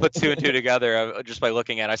I put 2 and 2 together just by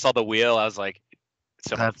looking at it. I saw the wheel. I was like,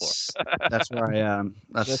 it's him on the floor. That's where I am.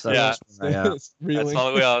 That's where I am. I saw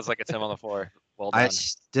the wheel. I was like, it's him on the floor. Well done.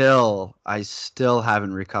 I still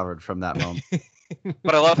haven't recovered from that moment.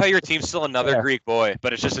 But I love how your team's still another Greek boy,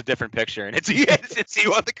 but it's just a different picture, and it's you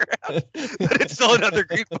on the ground, but it's still another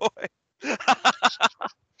Greek boy.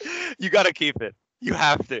 You got to keep it. You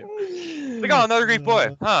have to. Like, oh, another Greek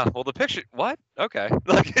boy. Huh. Well, the picture. What? Okay.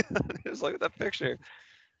 Like, just look at that picture.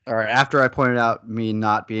 All right. After I pointed out me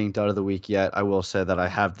not being dud of the week yet, I will say that I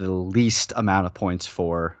have the least amount of points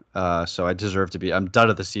for. So I deserve to be. I'm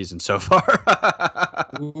dud of the season so far.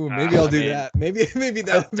 Ooh, maybe I'll do that. Maybe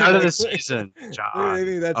that's dud of the season, John.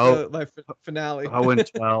 Maybe that's my finale.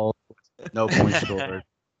 0-12. No points scored.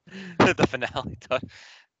 The finale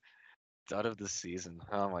dud of the season.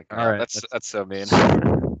 Oh my god. All right, that's so mean.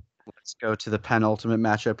 Let's go to the penultimate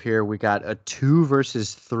matchup here. We got a 2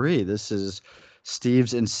 versus 3. This is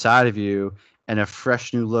Steve's Inside of You and a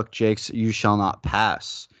fresh new look, Jake's You Shall Not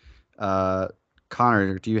Pass.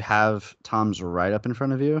 Connor, do you have Tom's right up in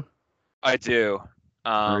front of you? I do.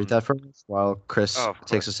 Read that for us while Chris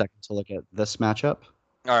takes a second to look at this matchup.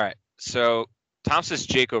 All right. So Tom says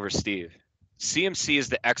Jake over Steve. CMC is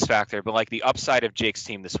the X factor, but like the upside of Jake's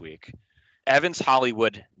team this week. Evans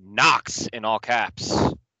Hollywood Knox in all caps.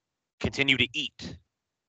 Continue to eat.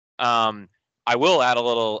 I will add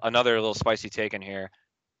another little spicy take in here.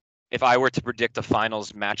 If I were to predict a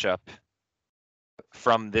finals matchup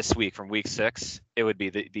from this week, from week 6, it would be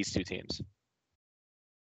these two teams.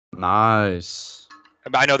 Nice.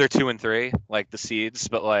 I know they're 2 and 3, like the seeds,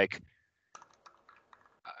 but like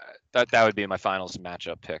that would be my finals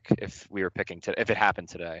matchup pick if we were picking if it happened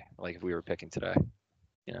today. Like if we were picking today,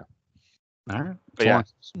 you know. All right. But yeah,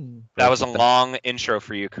 that was a long intro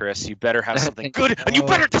for you, Chris. You better have something good, and you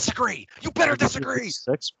better disagree. You better disagree.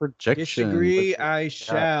 6 projection. Disagree, I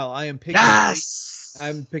shall. I am picking. Yes.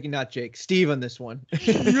 I'm picking not Jake. Steve on this one.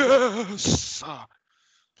 Yes.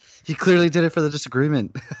 He clearly did it for the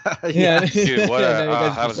disagreement. Yeah, dude.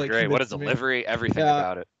 That was great. What a delivery! Everything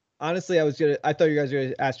about it. Honestly, I thought you guys were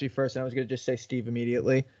gonna ask me first, and I was gonna just say Steve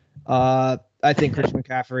immediately. I think Chris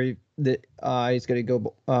McCaffrey that he's gonna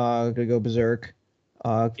go berserk.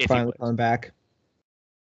 Finally coming back.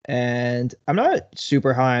 And I'm not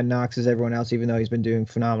super high on Knox as everyone else, even though he's been doing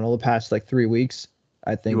phenomenal the past like 3 weeks.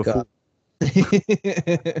 I think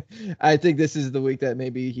I think this is the week that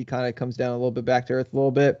maybe he kind of comes down a little bit back to earth a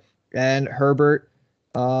little bit. And Herbert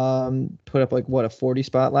put up like a 40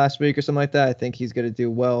 spot last week or something like that. I think he's gonna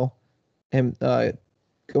do well. Him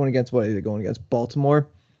going against Baltimore.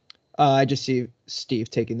 I just see Steve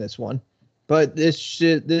taking this one, but this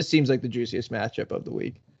seems like the juiciest matchup of the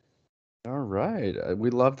week. All right, we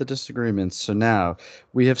love the disagreements. So now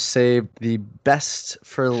we have saved the best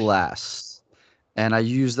for last, and I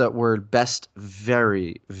use that word best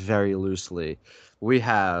very, very loosely. We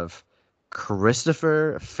have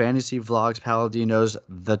Christopher Fantasy Vlogs Paladinos,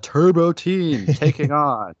 the Turbo Team, taking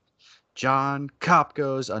on John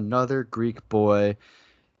Kopko's Another Greek Boy.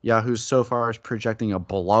 Yahoo so far is projecting a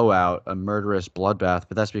blowout, a murderous bloodbath,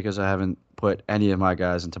 but that's because I haven't put any of my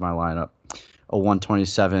guys into my lineup. A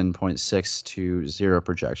 127.6 to 0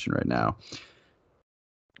 projection right now.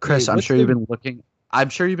 Chris, I'm sure you've been looking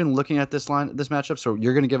at this matchup, so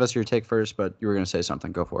you're going to give us your take first, but you were going to say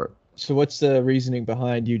something. Go for it. So what's the reasoning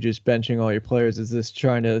behind you just benching all your players? Is this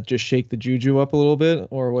trying to just shake the juju up a little bit,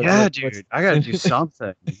 or what? Yeah, dude, I got to do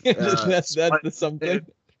something. That's the something.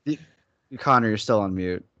 Connor, you're still on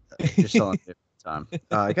mute. You're still on mute. Time.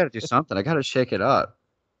 I got to do something. I got to shake it up.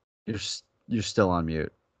 You're still on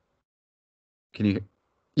mute. Can you?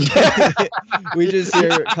 We just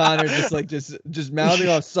hear Connor just mouthing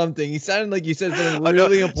off something. He sounded like you said something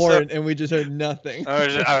really important, and we just heard nothing.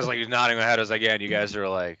 I was like, he's nodding my head. I was like, yeah, and you guys are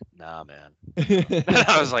like, nah, man.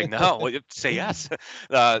 I was like, no, well, say yes.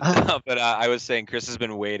 But I was saying Chris has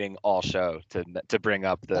been waiting all show to bring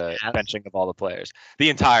up the benching of all the players the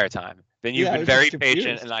entire time. Then you've been very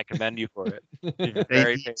patient, and I commend you for it. You've been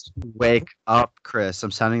very patient. Wake up, Chris.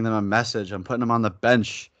 I'm sending them a message. I'm putting them on the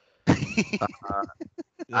bench.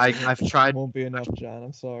 I've tried. Won't be enough, John.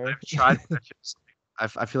 I'm sorry. I've tried.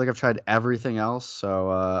 I feel like I've tried everything else.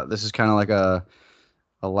 So this is kind of like a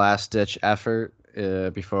last ditch effort,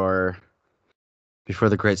 before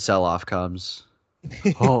the great sell-off comes.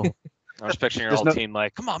 Oh, I was picturing your whole team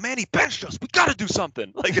like, "Come on, man, he benched us. We got to do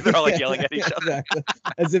something." Like they're all like yelling at each other. Exactly.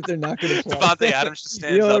 As if they're not going to play. Devontae Adams just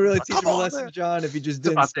stands you know, up. really Like, teach him a lesson, John, if you just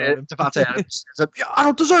didn't start him. Devontae Adams says, "Yeah, I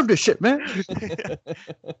don't deserve this shit, man."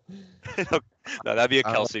 No, that'd be a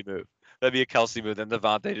Kelsey move. That'd be a Kelsey move. Then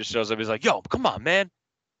Devontae just shows up. He's like, "Yo, come on, man.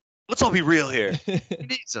 Let's all be real here. He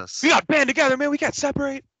needs us. We got band together, man. We can't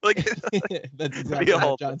separate." Like that's exactly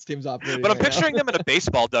how John's team's operating. But I'm picturing them in a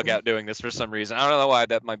baseball dugout doing this for some reason. I don't know why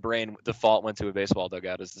my brain default went to a baseball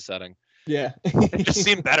dugout as the setting. Yeah. It just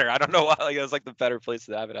seemed better. I don't know why. Like, it was like the better place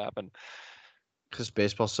to have it happen. Because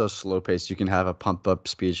baseball's so slow paced, you can have a pump up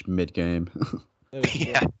speech mid game.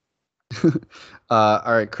 Yeah. All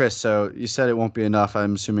right, Chris. So you said it won't be enough.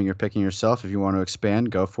 I'm assuming you're picking yourself. If you want to expand,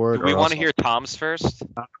 go for it. Do we want to hear Tom's first?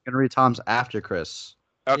 I'm gonna read Tom's after Chris.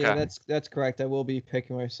 Okay. Yeah, that's correct. I will be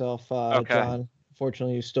picking myself. Okay. John,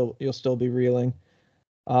 unfortunately, you'll still be reeling.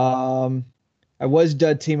 I was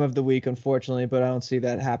dud team of the week, unfortunately, but I don't see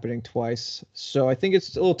that happening twice. So I think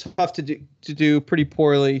it's a little tough to do pretty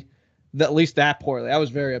poorly, at least that poorly. I was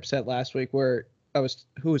very upset last week where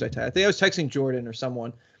who was I texting? I think I was texting Jordan or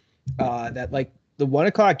someone that like the 1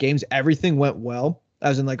 o'clock games, everything went well. I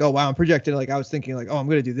was in like, oh wow, I'm projecting. Like I was thinking like, oh, I'm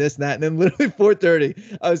gonna do this and that, and then literally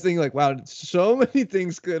 4:30, I was thinking like, wow, so many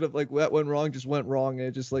things could have like that went wrong, and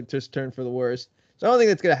it just turned for the worst. So I don't think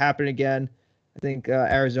that's gonna happen again. I think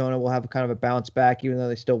Arizona will have kind of a bounce back, even though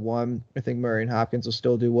they still won. I think Murray and Hopkins will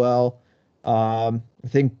still do well. I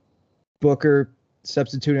think Booker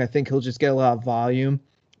substituting, I think he'll just get a lot of volume.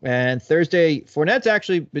 And Thursday, Fournette's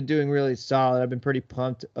actually been doing really solid. I've been pretty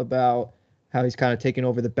pumped about how he's kind of taken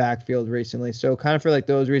over the backfield recently. So kind of for like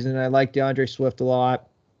those reasons, I like DeAndre Swift a lot.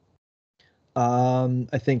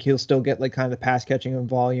 I think he'll still get like kind of the pass catching and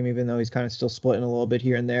volume, even though he's kind of still splitting a little bit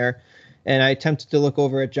here and there. And I attempted to look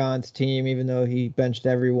over at John's team, even though he benched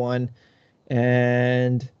everyone.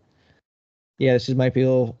 And yeah, this might be a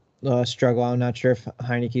little struggle. I'm not sure if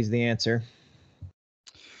Heineke's the answer.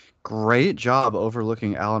 Great job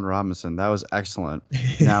overlooking Allen Robinson. That was excellent.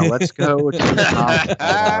 Now let's go to Tom.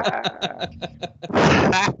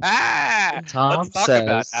 Let's talk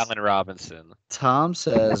about Allen Robinson. Tom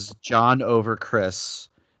says John over Chris.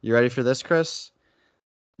 You ready for this, Chris?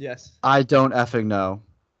 Yes. I don't effing know.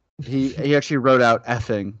 He actually wrote out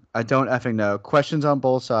effing. I don't effing know. Questions on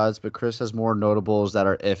both sides, but Chris has more notables that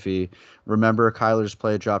are iffy. Remember, Kyler's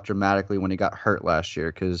play dropped dramatically when he got hurt last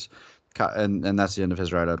year, and that's the end of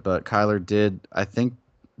his write-up. But Kyler did, I think,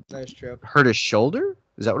 that's true, hurt his shoulder?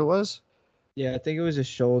 Is that what it was? Yeah, I think it was his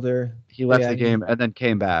shoulder. He left the game and then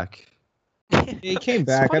came back. He came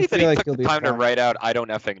back. I feel like he'll be time fine. to write out. I don't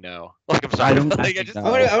effing know. Like I'm sorry.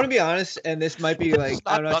 I want to be honest, and this might be like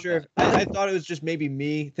I'm not sure. I thought it was just maybe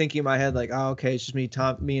me thinking in my head like, oh, okay, it's just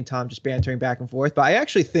me and Tom just bantering back and forth. But I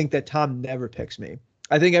actually think that Tom never picks me.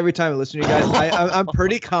 I think every time I listen to you guys, I'm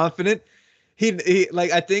pretty confident. He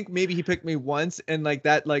like I think maybe he picked me once and like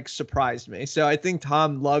that like surprised me. So I think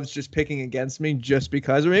Tom loves just picking against me just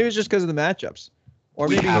because, or maybe it's just because of the matchups. Or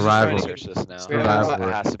maybe he's trying to research this now.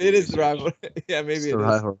 It is the rivalry. Yeah, maybe it's the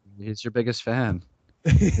rivalry. He's your biggest fan.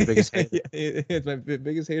 Your biggest hater. Yeah, it's my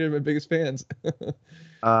biggest hater, my biggest fans.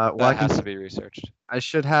 Well, that has to be researched. I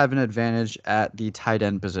should have an advantage at the tight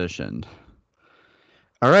end position.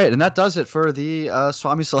 All right, and that does it for the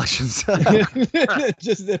Swami selections.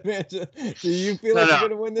 Just advantage. Do you feel like you're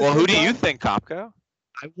gonna win this? Well, who do you think, Kopko?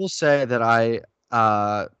 I will say that I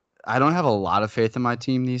don't have a lot of faith in my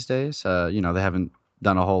team these days. They haven't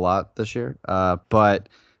done a whole lot this year. But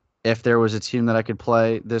if there was a team that I could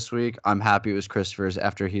play this week, I'm happy it was Christopher's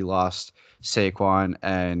after he lost Saquon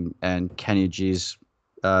and Kenny G's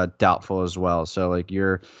doubtful as well. So like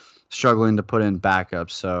you're struggling to put in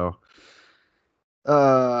backups. So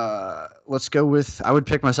let's go with I would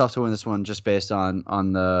pick myself to win this one just based on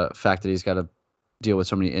the fact that he's got to deal with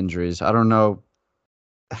so many injuries. I don't know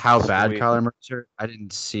how bad Kyler Murray's hurt. I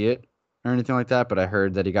didn't see it or anything like that, but I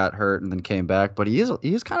heard that he got hurt and then came back. But he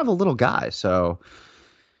is kind of a little guy. So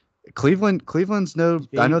Cleveland's no.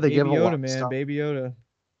 I know they gave up a lot of stuff. Baby Yoda.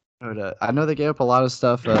 I know they gave up a lot of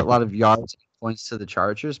stuff, a lot of yards and points to the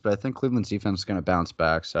Chargers, but I think Cleveland's defense is going to bounce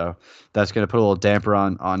back. So that's going to put a little damper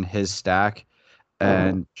on his stack.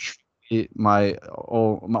 And my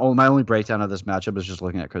only breakdown of this matchup is just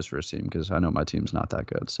looking at Christopher's team because I know my team's not that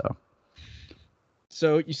good.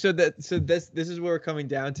 So you said that. So this is where we're coming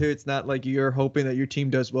down to. It's not like you're hoping that your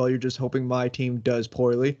team does well. You're just hoping my team does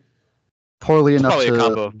poorly. Poorly enough. Probably a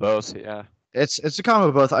combo of both. Yeah. It's a combo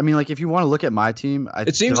of both. I mean, like if you want to look at my team,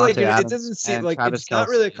 it seems Devontae like it Adams doesn't seem and like Travis it's not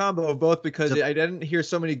really a Kelce. combo of both because I didn't hear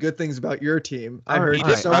so many good things about your team. I heard He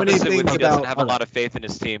did so many preface it with things he doesn't about. have a lot of faith in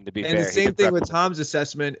his team. To be And fair, the same thing with Tom's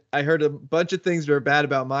assessment. I heard a bunch of things that were bad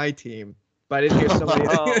about my team, but I didn't hear so many.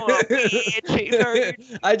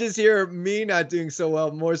 I just hear me not doing so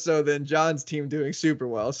well more so than John's team doing super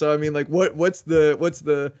well. So I mean, like, what's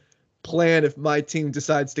the plan if my team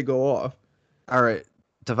decides to go off? All right,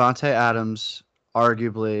 Devontae Adams,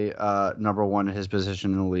 arguably number one in his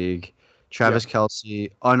position in the league. Travis Kelce,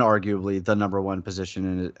 unarguably the number one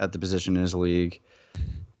position at the position in his league.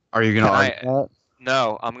 Are you going to argue that?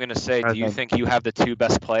 No, I'm going to say, do you think you have the two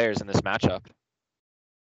best players in this matchup?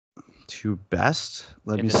 Two best?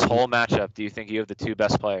 In this whole matchup, do you think you have the two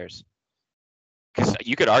best players? Because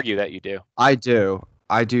you could argue that you do. I do.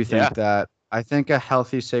 I do think that. I think a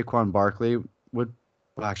healthy Saquon Barkley would.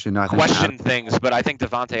 Well, actually, no. Question things, but I think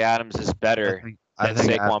Devontae Adams is better than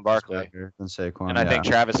Saquon Barkley. Than Saquon, and I think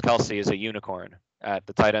Travis Kelce is a unicorn at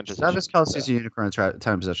the tight end position. Travis Kelce is a unicorn at tight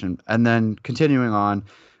end position. And then continuing on,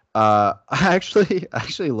 I actually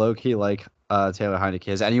low key like Taylor Heineke.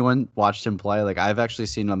 Has anyone watched him play? Like I've actually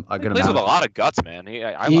seen him a good amount. He plays with a lot of guts, man. He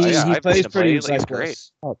plays pretty. He's great.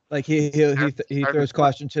 Like he throws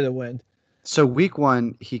caution to the wind. So week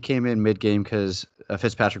one, he came in mid-game because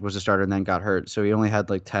Fitzpatrick was a starter and then got hurt. So he only had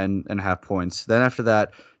like 10.5 points. Then after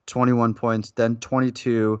that, 21 points, then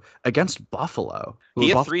 22 against Buffalo. He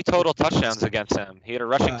had 3 total touchdowns against him. He had a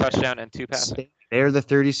rushing touchdown and 2 passing. They're the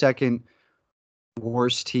 32nd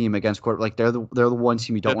worst team against quarterback. Like they're the one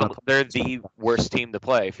team you don't want to play. They're the worst team to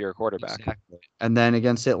play if you're a quarterback. Exactly. And then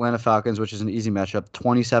against the Atlanta Falcons, which is an easy matchup,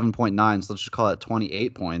 27.9. So let's just call it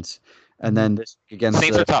 28 points. And then this against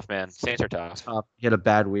Saints are tough, man. Saints are tough. He had a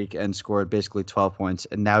bad week and scored basically 12 points.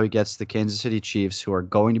 And now he gets the Kansas City Chiefs, who are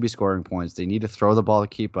going to be scoring points. They need to throw the ball to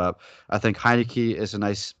keep up. I think Heineke is a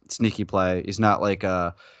nice sneaky play. He's not like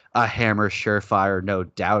a hammer, surefire, no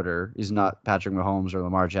doubter. He's not Patrick Mahomes or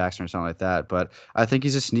Lamar Jackson or something like that. But I think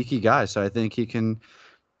he's a sneaky guy. So I think he can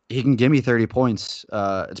give me 30 points.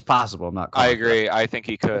 It's possible. I'm not. I agree. I think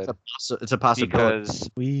he could. It's a possibility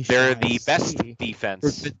because they're the best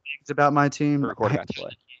defense. It's about my team.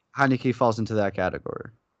 Heineke falls into that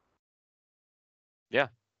category. Yeah.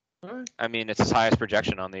 I mean, it's his highest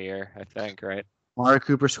projection on the year, I think, right? Amari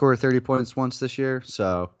Cooper scored 30 points once this year,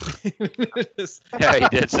 so. Yeah, he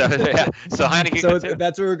did. So Heineke. So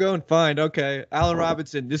that's where we're going. Fine. Okay. Allen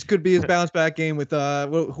Robinson. This could be his bounce back game with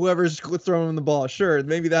whoever's throwing him the ball. Sure,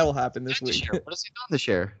 maybe that'll happen this week. What has he done this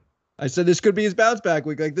year? I said this could be his bounce back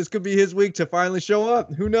week. Like this could be his week to finally show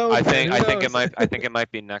up. Who knows? I think it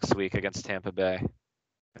might be next week against Tampa Bay.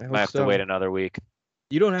 I might have to wait another week.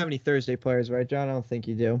 You don't have any Thursday players, right, John? I don't think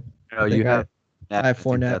you do. No, you have. I have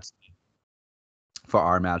Fournette. For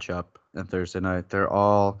our matchup on Thursday night, they're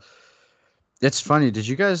all. It's funny. Did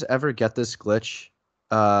you guys ever get this glitch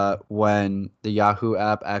when the Yahoo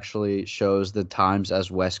app actually shows the times as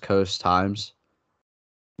West Coast times?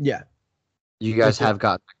 Yeah. You guys have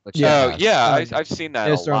got. I've seen that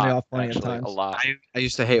it's a lot. Me off plenty of times. A lot. I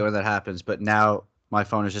used to hate when that happens, but now my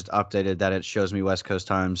phone is just updated that it shows me West Coast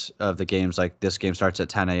times of the games. Like this game starts at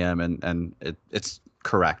 10 a.m. and it's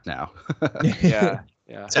correct now. Yeah.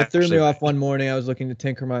 Yeah. It threw me off one morning. I was looking to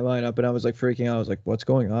tinker my lineup, and I was like freaking out. I was like, "What's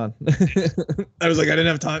going on?" I was like, "I didn't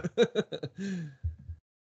have time."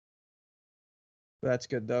 That's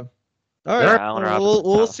good though. All right,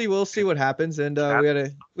 we'll see. We'll see what happens. And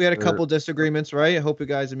we had a couple disagreements, right? I hope you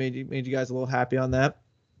guys made you guys a little happy on that.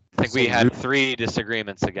 I think we had 3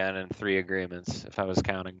 disagreements again and 3 agreements, if I was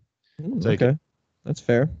counting. Okay, that's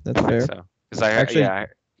fair. That's fair. Because I heard,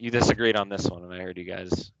 you disagreed on this one, and I heard you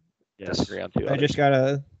guys. Disagree on 2 others. I just got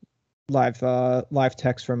a live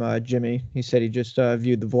text from Jimmy. He said he just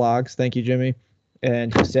viewed the vlogs. Thank you, Jimmy.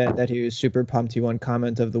 And he said that he was super pumped. He won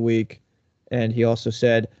comment of the week. And he also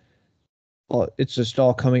said, "Oh, it's just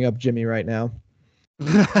all coming up Jimmy right now."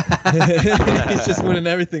 He's just winning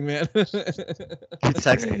everything, man. It's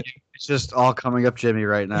just all coming up Jimmy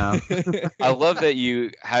right now. I love that you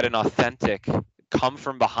had an authentic come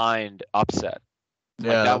from behind upset.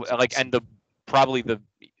 Yeah. And probably the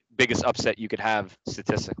biggest upset you could have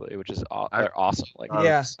statistically, which is awesome.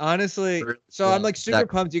 Yeah, honestly. So I'm like super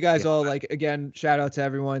pumped. You guys all like again. Shout out to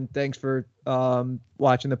everyone. Thanks for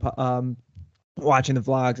watching the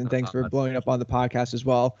vlogs and thanks for blowing up on the podcast as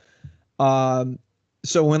well.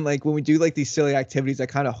 So when we do like these silly activities, I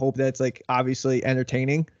kind of hope that it's like obviously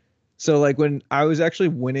entertaining. So like when I was actually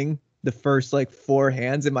winning the first like 4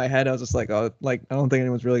 hands in my head, I was just like, oh, like I don't think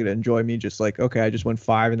anyone's really gonna enjoy me. Just like, okay, I just won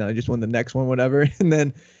 5 and then I just won the next one, whatever. And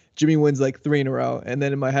then Jimmy wins like 3 in a row, and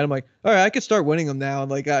then in my head I'm like, all right, I could start winning them now,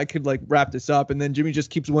 and like I could like wrap this up, and then Jimmy just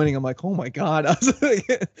keeps winning. I'm like, oh my god, I was like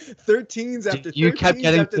 13s after 13s. You kept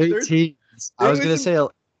getting 13s. I was gonna say.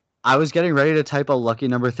 I was getting ready to type a lucky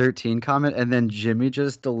number 13 comment, and then Jimmy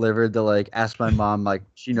just delivered the like, ask my mom, like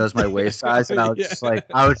she knows my waist size, and I was just like,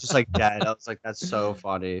 dead. I was like, that's so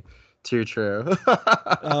funny. Too true.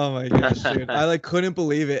 Oh my gosh, dude. I like couldn't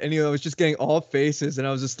believe it. And I was just getting all faces, and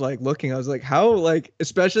I was just like looking. I was like, how, like,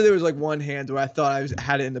 especially there was like one hand where I thought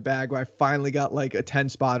had it in the bag, where I finally got like a 10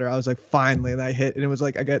 spotter. I was like, finally, and I hit, and it was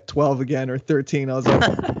like I got 12 again or 13. I was like,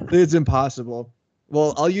 it's impossible.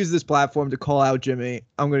 Well, I'll use this platform to call out Jimmy.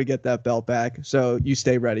 I'm going to get that belt back. So you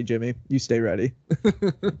stay ready, Jimmy. You stay ready.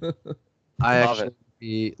 I actually would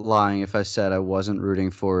be lying if I said I wasn't rooting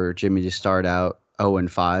for Jimmy to start out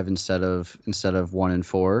 0-5 instead of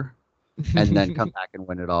 1-4, and then come back and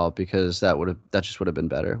win it all, because that just would have been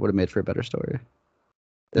better. Would have made for a better story.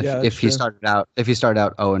 If he started out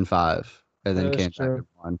 0-5 and then came back and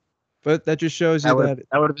won. But that just shows you that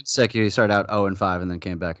would have been sick if he started out 0-5 and then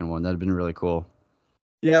came back and won. That'd have been really cool.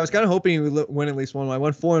 Yeah, I was kind of hoping he would win at least one. When I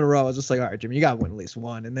won 4 in a row, I was just like, all right, Jimmy, you got to win at least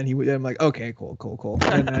one. And then I'm like, okay, cool.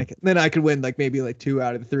 And then I could win like maybe like 2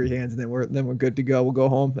 out of the 3 hands, and then we're good to go. We'll go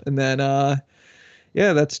home. And then,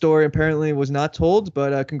 yeah, that story apparently was not told,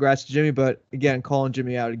 but congrats to Jimmy. But again, calling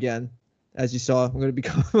Jimmy out again, as you saw, I'm going to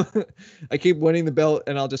become, I keep winning the belt,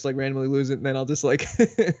 and I'll just like randomly lose it. And then I'll just like,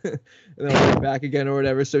 and then I'll win it back again or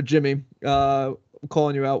whatever. So Jimmy, I'm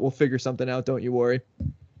calling you out. We'll figure something out. Don't you worry.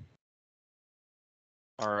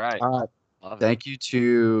 All right. Thank you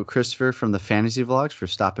to Christopher from the Fantasy Vlogs for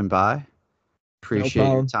stopping by. Appreciate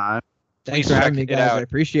your time. Thanks for having me, guys. I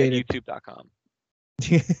appreciate it. YouTube.com.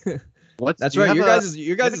 That's right. Your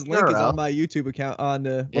guys' link is on my YouTube account. On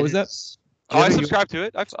the what was that? Oh, I subscribe to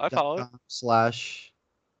it. I follow it.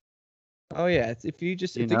 Oh yeah, if you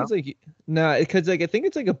just, I think it's like because like I think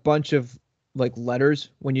it's like a bunch of like letters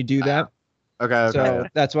when you do that. Okay. So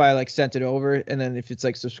that's why I like sent it over, and then if it's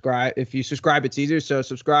like subscribe, if you subscribe, it's easier. So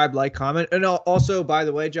subscribe, like, comment, and also, by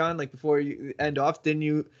the way, John, like before you end off,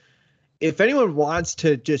 if anyone wants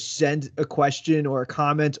to just send a question or a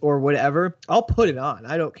comment or whatever, I'll put it on.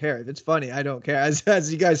 I don't care if it's funny. I don't care.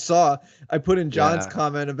 As you guys saw, I put in John's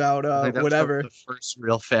comment about whatever. The first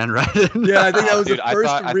real fan writing. Yeah, I think that was the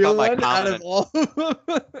first real one out of all.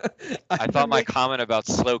 I thought my comment about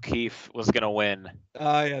Slow Keef was gonna win.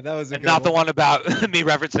 Oh yeah, that was. And not the one about me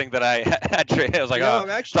referencing that I had. I was like,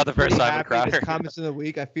 I'm actually not the first time happy. This comments of the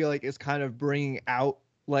week, I feel like, is kind of bringing out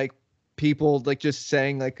like people like just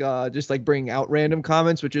saying like just like bringing out random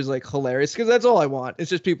comments, which is like hilarious, because that's all I want.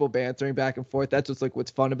 It's just people bantering back and forth. That's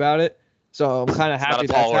what's fun about it. So I'm kind of happy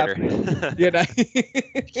that's happening.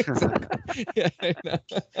 Yeah, I know.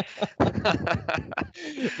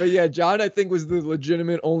 But yeah, John, I think, was the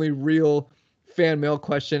legitimate only real fan mail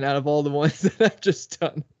question out of all the ones that I've just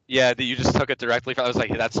done. Yeah, that you just took it directly from. I was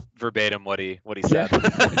like, that's verbatim what he said.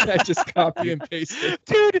 I just copy and pasted.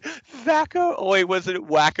 Dude, Vacco. Oh wait, was it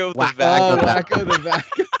Wacko the Vacco? Oh, Wacko the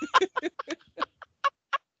Vacco.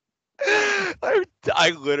 I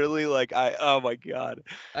literally oh my god.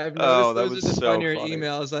 I've noticed those are just on your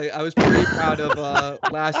emails. I was pretty proud of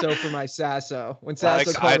Lasso for my Sasso. When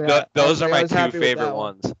Sasso those are my 2 favorite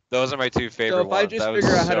ones. Those are my 2 favorite ones. So if I just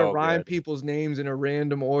figure out how to rhyme people's names in a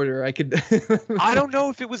random order, I could. I don't know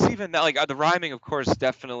if it was even that. Like the rhyming, of course,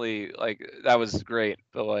 definitely like that was great.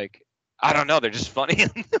 But like, I don't know. They're just funny.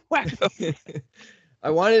 I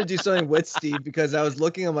wanted to do something with Steve because I was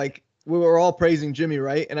looking. I'm like, we were all praising Jimmy,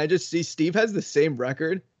 right? And I just see Steve has the same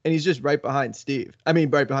record, and he's just right behind Steve. I mean,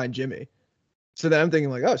 right behind Jimmy. So then I'm thinking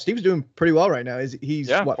like, oh, Steve's doing pretty well right now. He's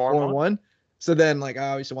what, 4-1? So then like I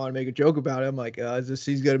obviously want to make a joke about it. I'm like,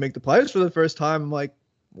 he's going to make the playoffs for the first time? I'm like,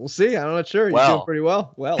 we'll see. I'm not sure. He's doing pretty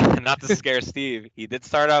well. Well, not to scare Steve, he did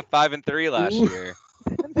start out 5-3 last year.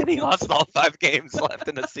 And then he lost all 5 games left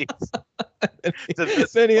in the season.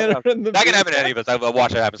 Then he had that can happen to any of us. I'll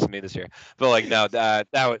watch it happens to me this year. But like no,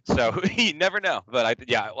 so you never know. But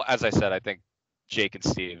as I said, I think Jake and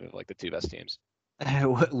Steve are like the 2 best teams.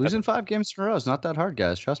 Losing 5 games in a row is not that hard,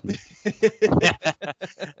 guys. Trust me.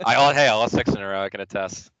 I lost 6 in a row. I can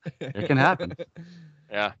attest. It can happen.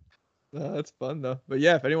 Yeah. That's fun though. But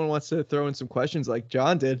yeah, if anyone wants to throw in some questions like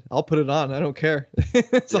John did, I'll put it on. I don't care.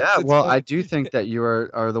 Well, I do think that you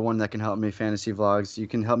are the one that can help me, Fantasy Vlogs. You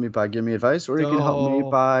can help me by giving me advice, or you can help me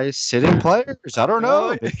by sitting players. I don't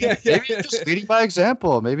know. Maybe just leading by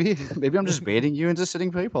example. Maybe I'm just baiting you into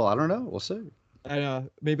sitting people. I don't know. We'll see. I know.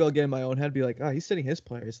 Maybe I'll get in my own head, be like, oh, he's sitting his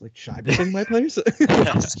players. Like, should I be sitting my players?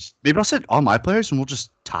 Maybe I'll sit all my players and we'll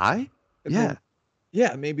just tie. Yeah.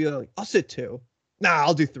 Maybe I'll sit 2. Nah,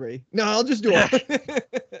 I'll do 3. No, I'll just do 1.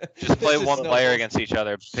 Just play one player against each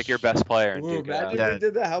other. Pick your best player and duke it out. Imagine if we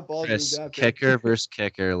did that. How balls would that be? Kicker versus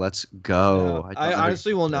kicker. Let's go. No, I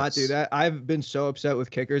honestly will not do that. I've been so upset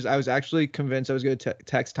with kickers. I was actually convinced I was going to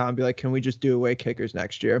text Tom and be like, can we just do away kickers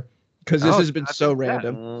next year? Because this has been so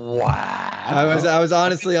random. Wow. I was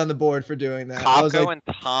honestly on the board for doing that. Kopko and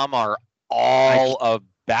Tom are all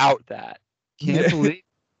about that. Can't believe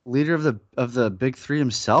leader of the big three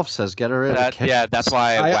himself says get rid of kickers. Yeah, that's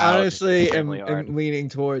why I honestly am leaning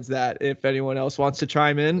towards that. If anyone else wants to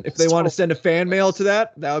chime in, if they want to send a fan mail to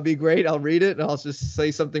that would be great. I'll read it and I'll just say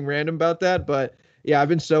something random about that. But yeah, I've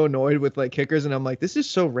been so annoyed with like kickers, and I'm like, this is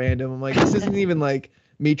so random. I'm like, this isn't even like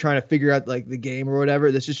me trying to figure out like the game or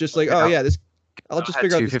whatever. This is just like, oh yeah, this. I'll just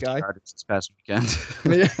figure out this guy. This past weekend.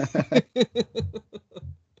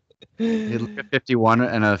 He had a 51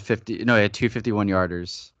 and a 50. No, he had 2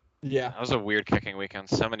 51-yarders. Yeah, that was a weird kicking weekend.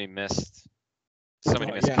 So many missed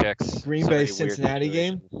kicks. Green Bay Cincinnati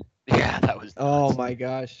game. Yeah, that was. Oh my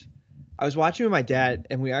gosh, I was watching with my dad,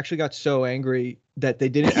 and we actually got so angry that they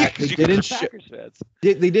didn't. They didn't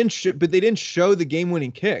show the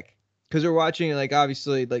game-winning kick because we're watching like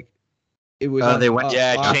obviously like it was.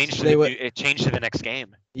 It changed to the next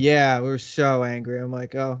game. Yeah, we were so angry. I'm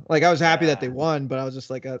like, oh, like I was happy that they won, but I was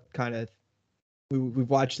just like a kind of. We've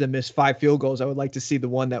watched them miss 5 field goals. I would like to see the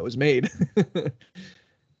one that was made,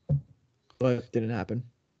 but didn't happen.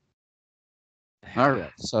 All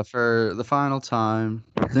right. So for the final time,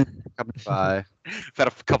 coming by. We've had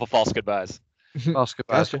a couple false goodbyes. False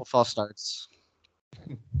goodbyes. Couple false starts.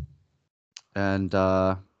 And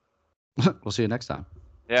we'll see you next time.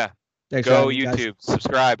 Yeah. Thanks Go YouTube,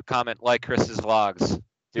 subscribe, comment, like Chris's vlogs.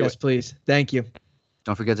 Yes, please. Thank you.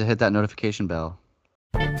 Don't forget to hit that notification bell.